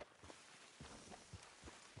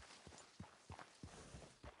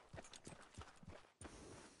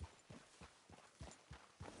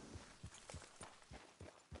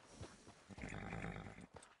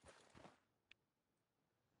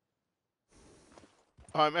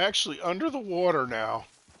 I'm actually under the water now.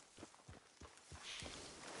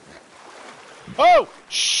 Oh,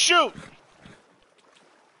 shoot!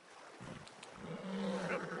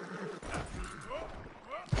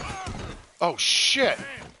 Oh, shit.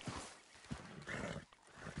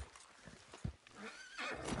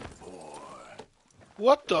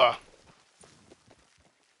 What the?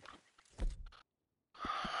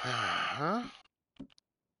 Huh?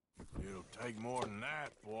 It'll take more than that,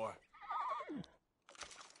 boy.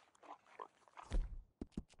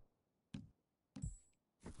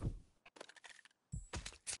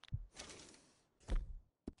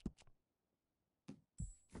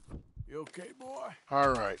 You okay, boy? All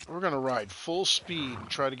right, we're going to ride full speed and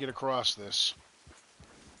try to get across this.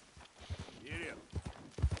 Yeah.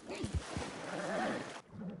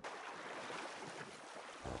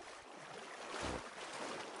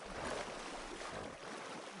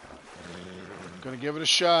 Gonna give it a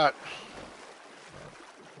shot.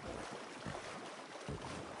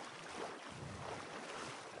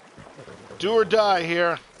 Do or die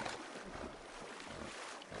here.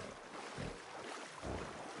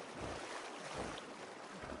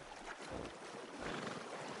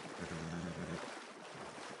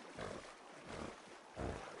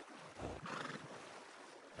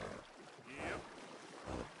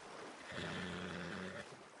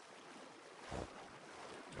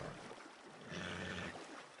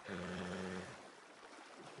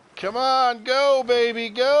 Come on, go, baby,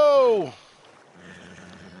 go!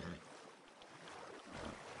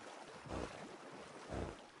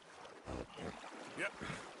 Yep.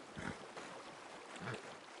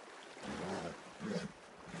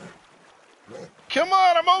 Come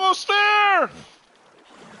on, I'm almost there!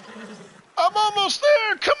 I'm almost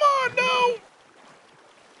there! Come on, no!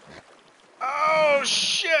 Oh,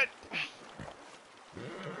 shit!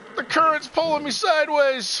 The current's pulling me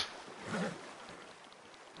sideways!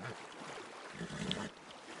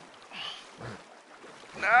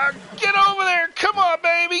 Now, get over there! Come on,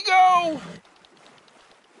 baby, go!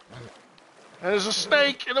 There's a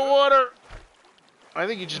snake in the water. I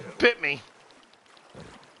think he just bit me.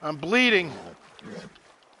 I'm bleeding.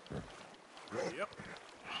 Yep.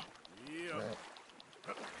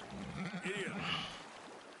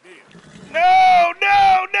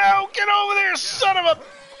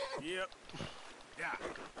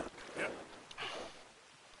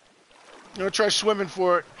 gonna try swimming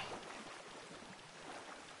for it.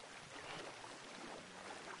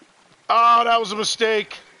 Oh, that was a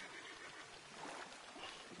mistake.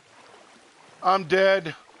 I'm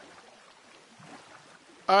dead.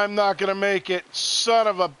 I'm not gonna make it. Son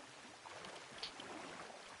of a...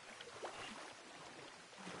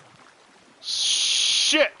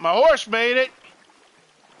 Shit, my horse made it.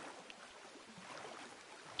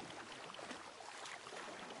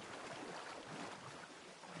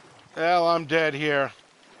 Well, I'm dead here.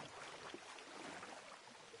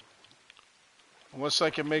 Unless I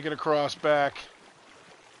can make it across back.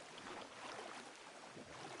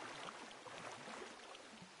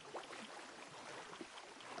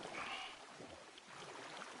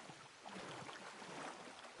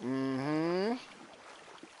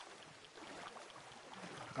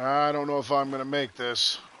 I don't know if I'm going to make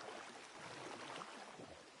this.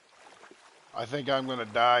 I think I'm going to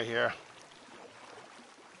die here.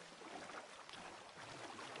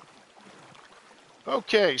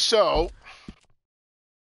 Okay, so...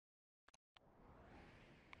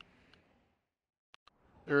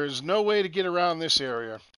 there is no way to get around this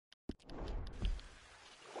area.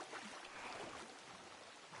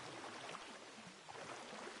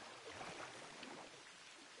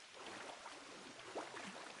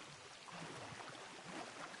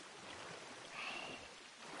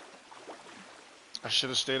 I should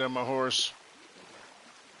have stayed on my horse.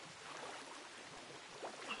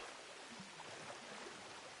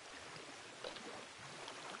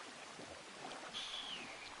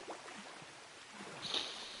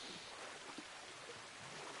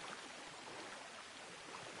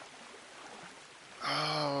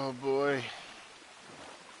 Oh, boy.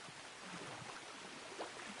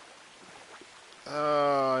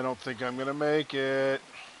 Oh, I don't think I'm going to make it.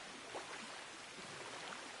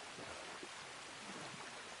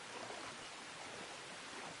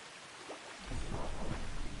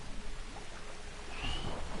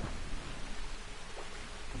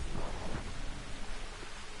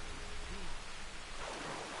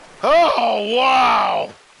 Oh, wow!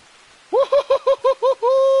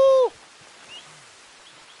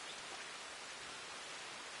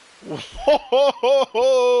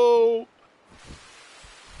 Whoa!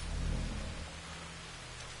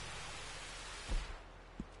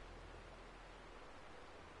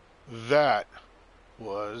 That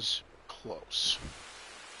was close.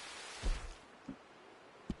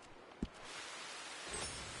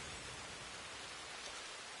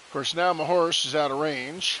 Of course, now my horse is out of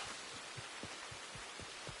range.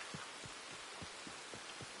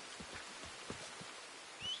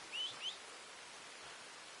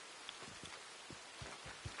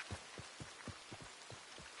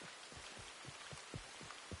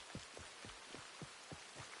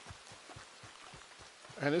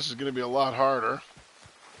 And this is going to be a lot harder.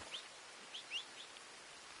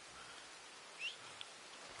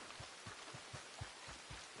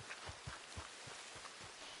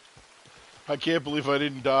 I can't believe I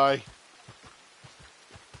didn't die.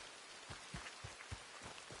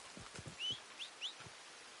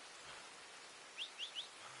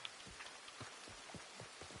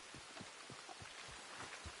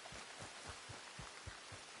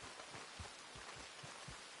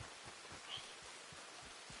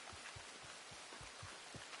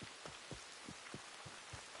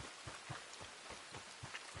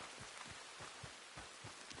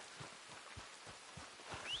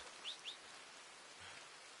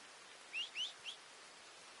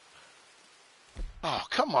 Oh,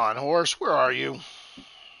 come on, horse. Where are you?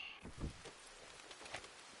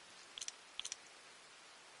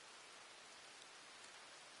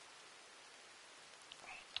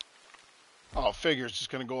 Oh, figures it's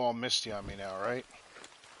going to go all misty on me now, right?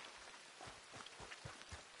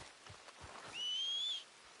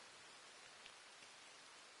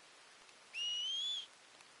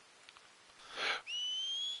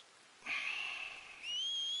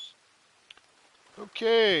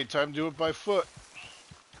 Okay, time to do it by foot.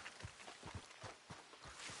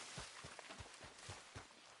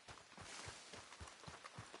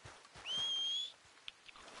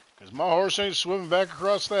 Because my horse ain't swimming back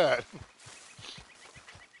across that.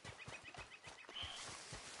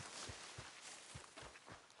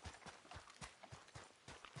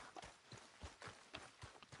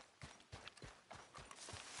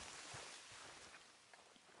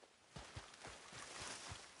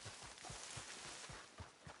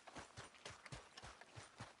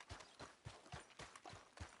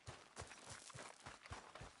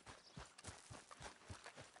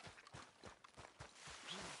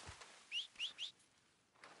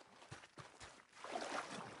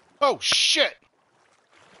 Oh, shit!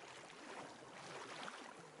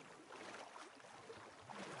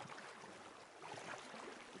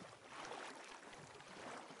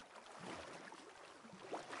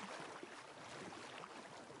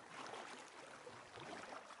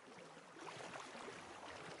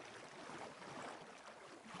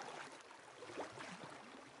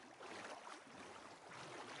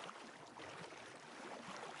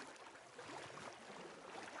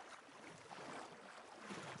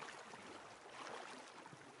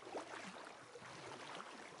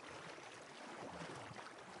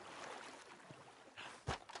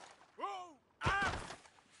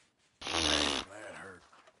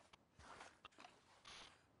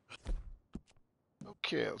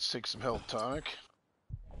 Okay, let's take some health tonic.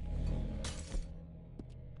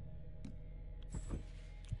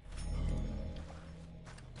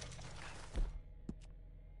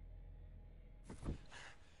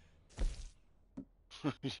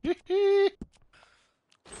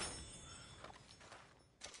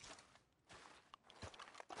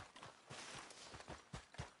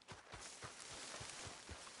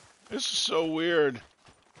 This is so weird.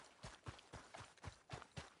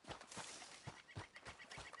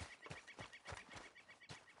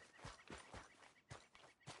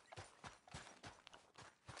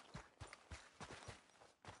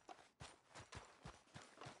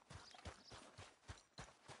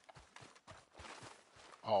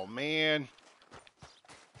 Oh, man.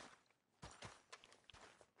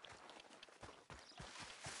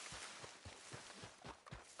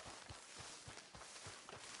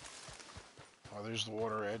 Oh, there's the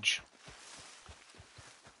water edge.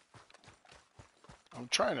 I'm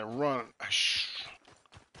trying to run.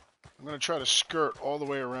 I'm going to try to skirt all the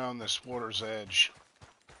way around this water's edge.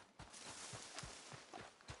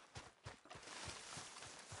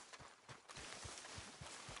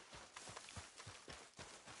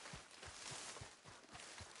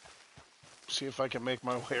 See if I can make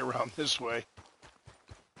my way around this way.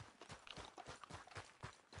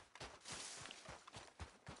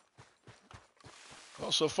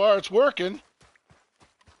 Well, so far it's working.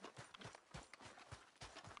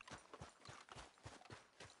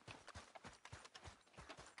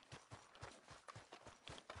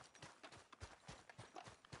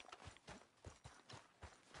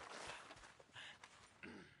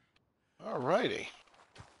 Alrighty.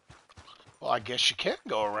 Well, I guess you can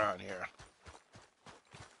go around here.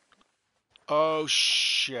 Oh,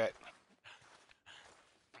 shit.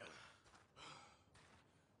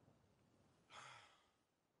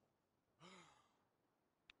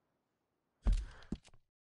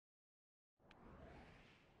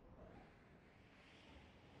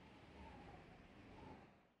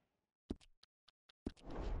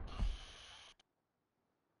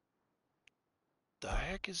 The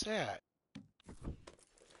heck is that?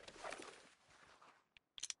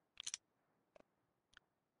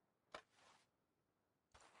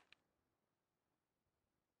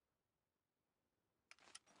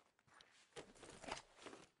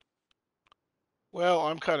 Well,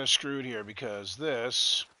 I'm kind of screwed here because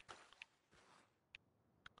this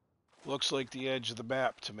looks like the edge of the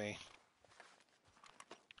map to me.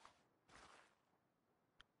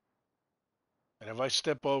 And if I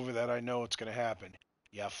step over that, I know what's going to happen.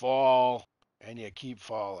 You fall, and you keep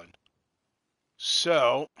falling.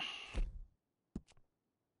 So,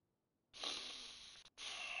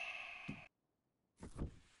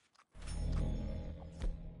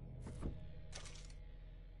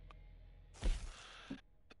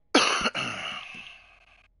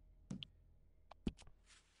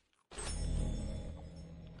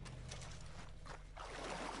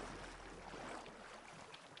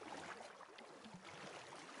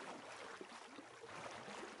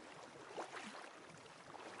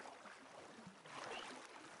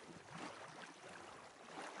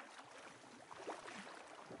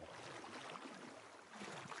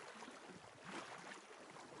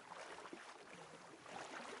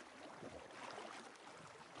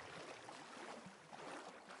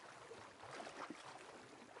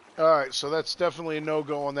 alright, so that's definitely a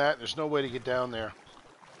no-go on that. There's no way to get down there.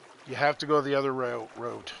 You have to go the other route.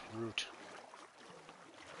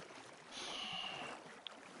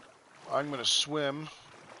 I'm going to swim.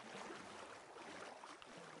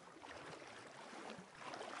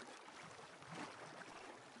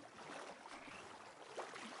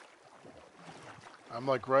 I'm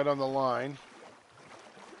like right on the line.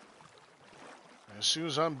 And as soon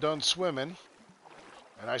as I'm done swimming,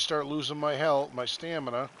 and I start losing my health, my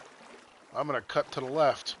stamina, I'm going to cut to the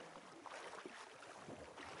left.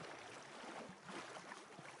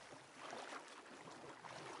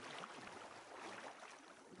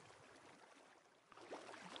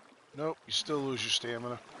 Nope, you still lose your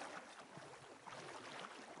stamina.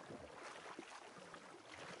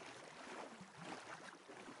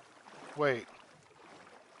 Wait.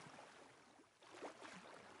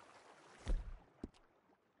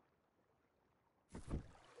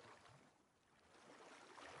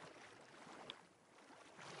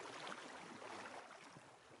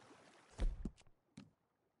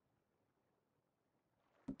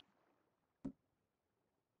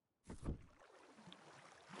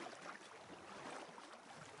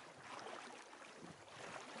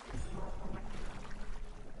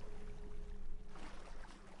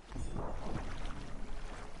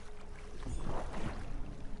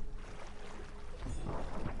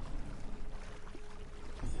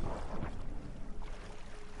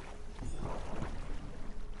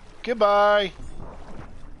 Goodbye.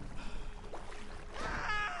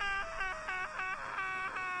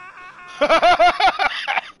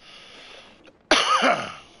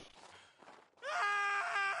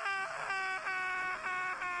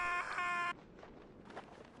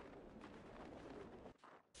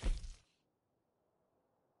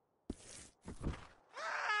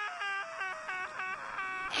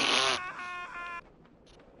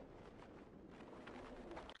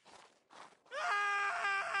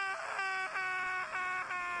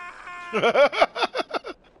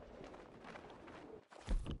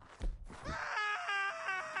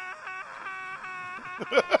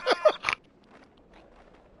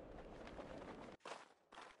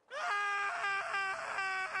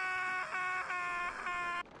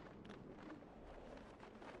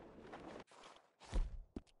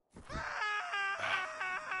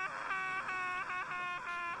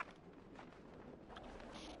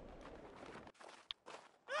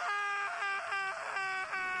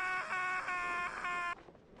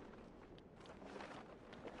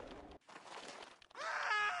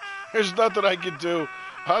 There's nothing I can do.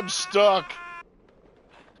 I'm stuck.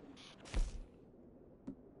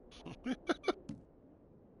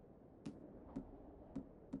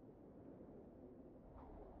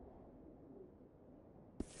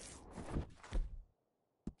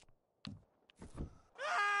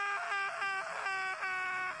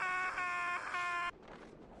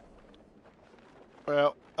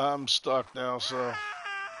 Well, I'm stuck now, so...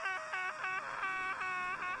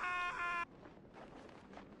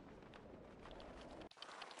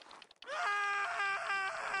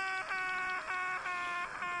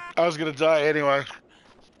 I was gonna die anyway.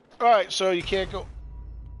 Alright, so you can't go...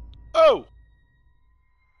 Oh!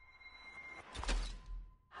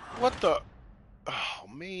 What the... Oh,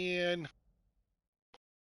 man.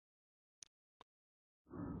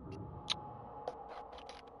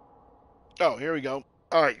 Oh, here we go.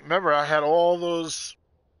 Alright, remember I had all those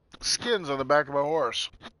skins on the back of my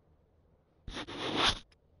horse.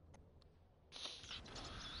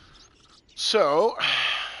 So...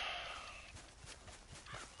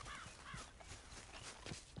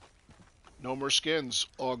 No more skins.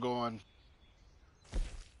 All gone.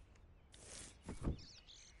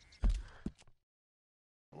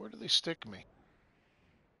 Where do they stick me?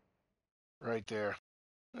 Right there.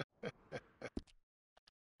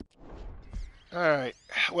 Alright.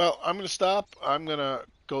 Well, I'm going to stop. I'm going to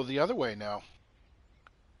go the other way now.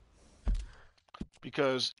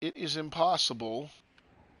 Because it is impossible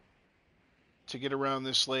to get around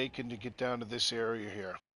this lake and to get down to this area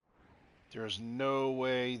here. There's no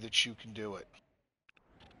way that you can do it.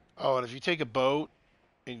 Oh, and if you take a boat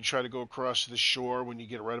and you try to go across to the shore, when you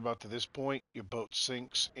get right about to this point, your boat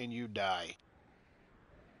sinks and you die.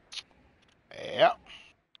 Yeah.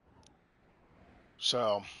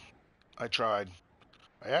 So, I tried.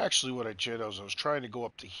 What I did was I was trying to go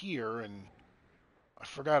up to here, and I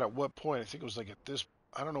forgot at what point. I think it was like at this,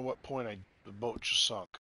 I don't know what point the boat just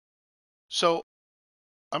sunk. So,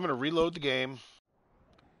 I'm going to reload the game.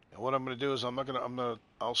 And what I'm going to do is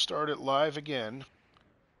I'll start it live again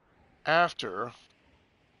after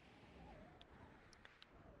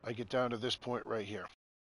I get down to this point right here.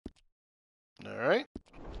 All right.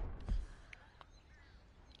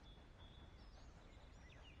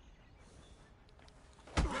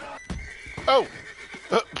 Oh!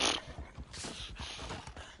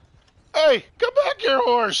 Hey, come back here,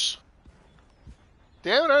 horse!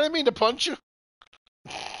 Damn it, I didn't mean to punch you.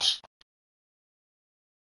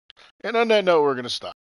 And on that note, we're going to stop.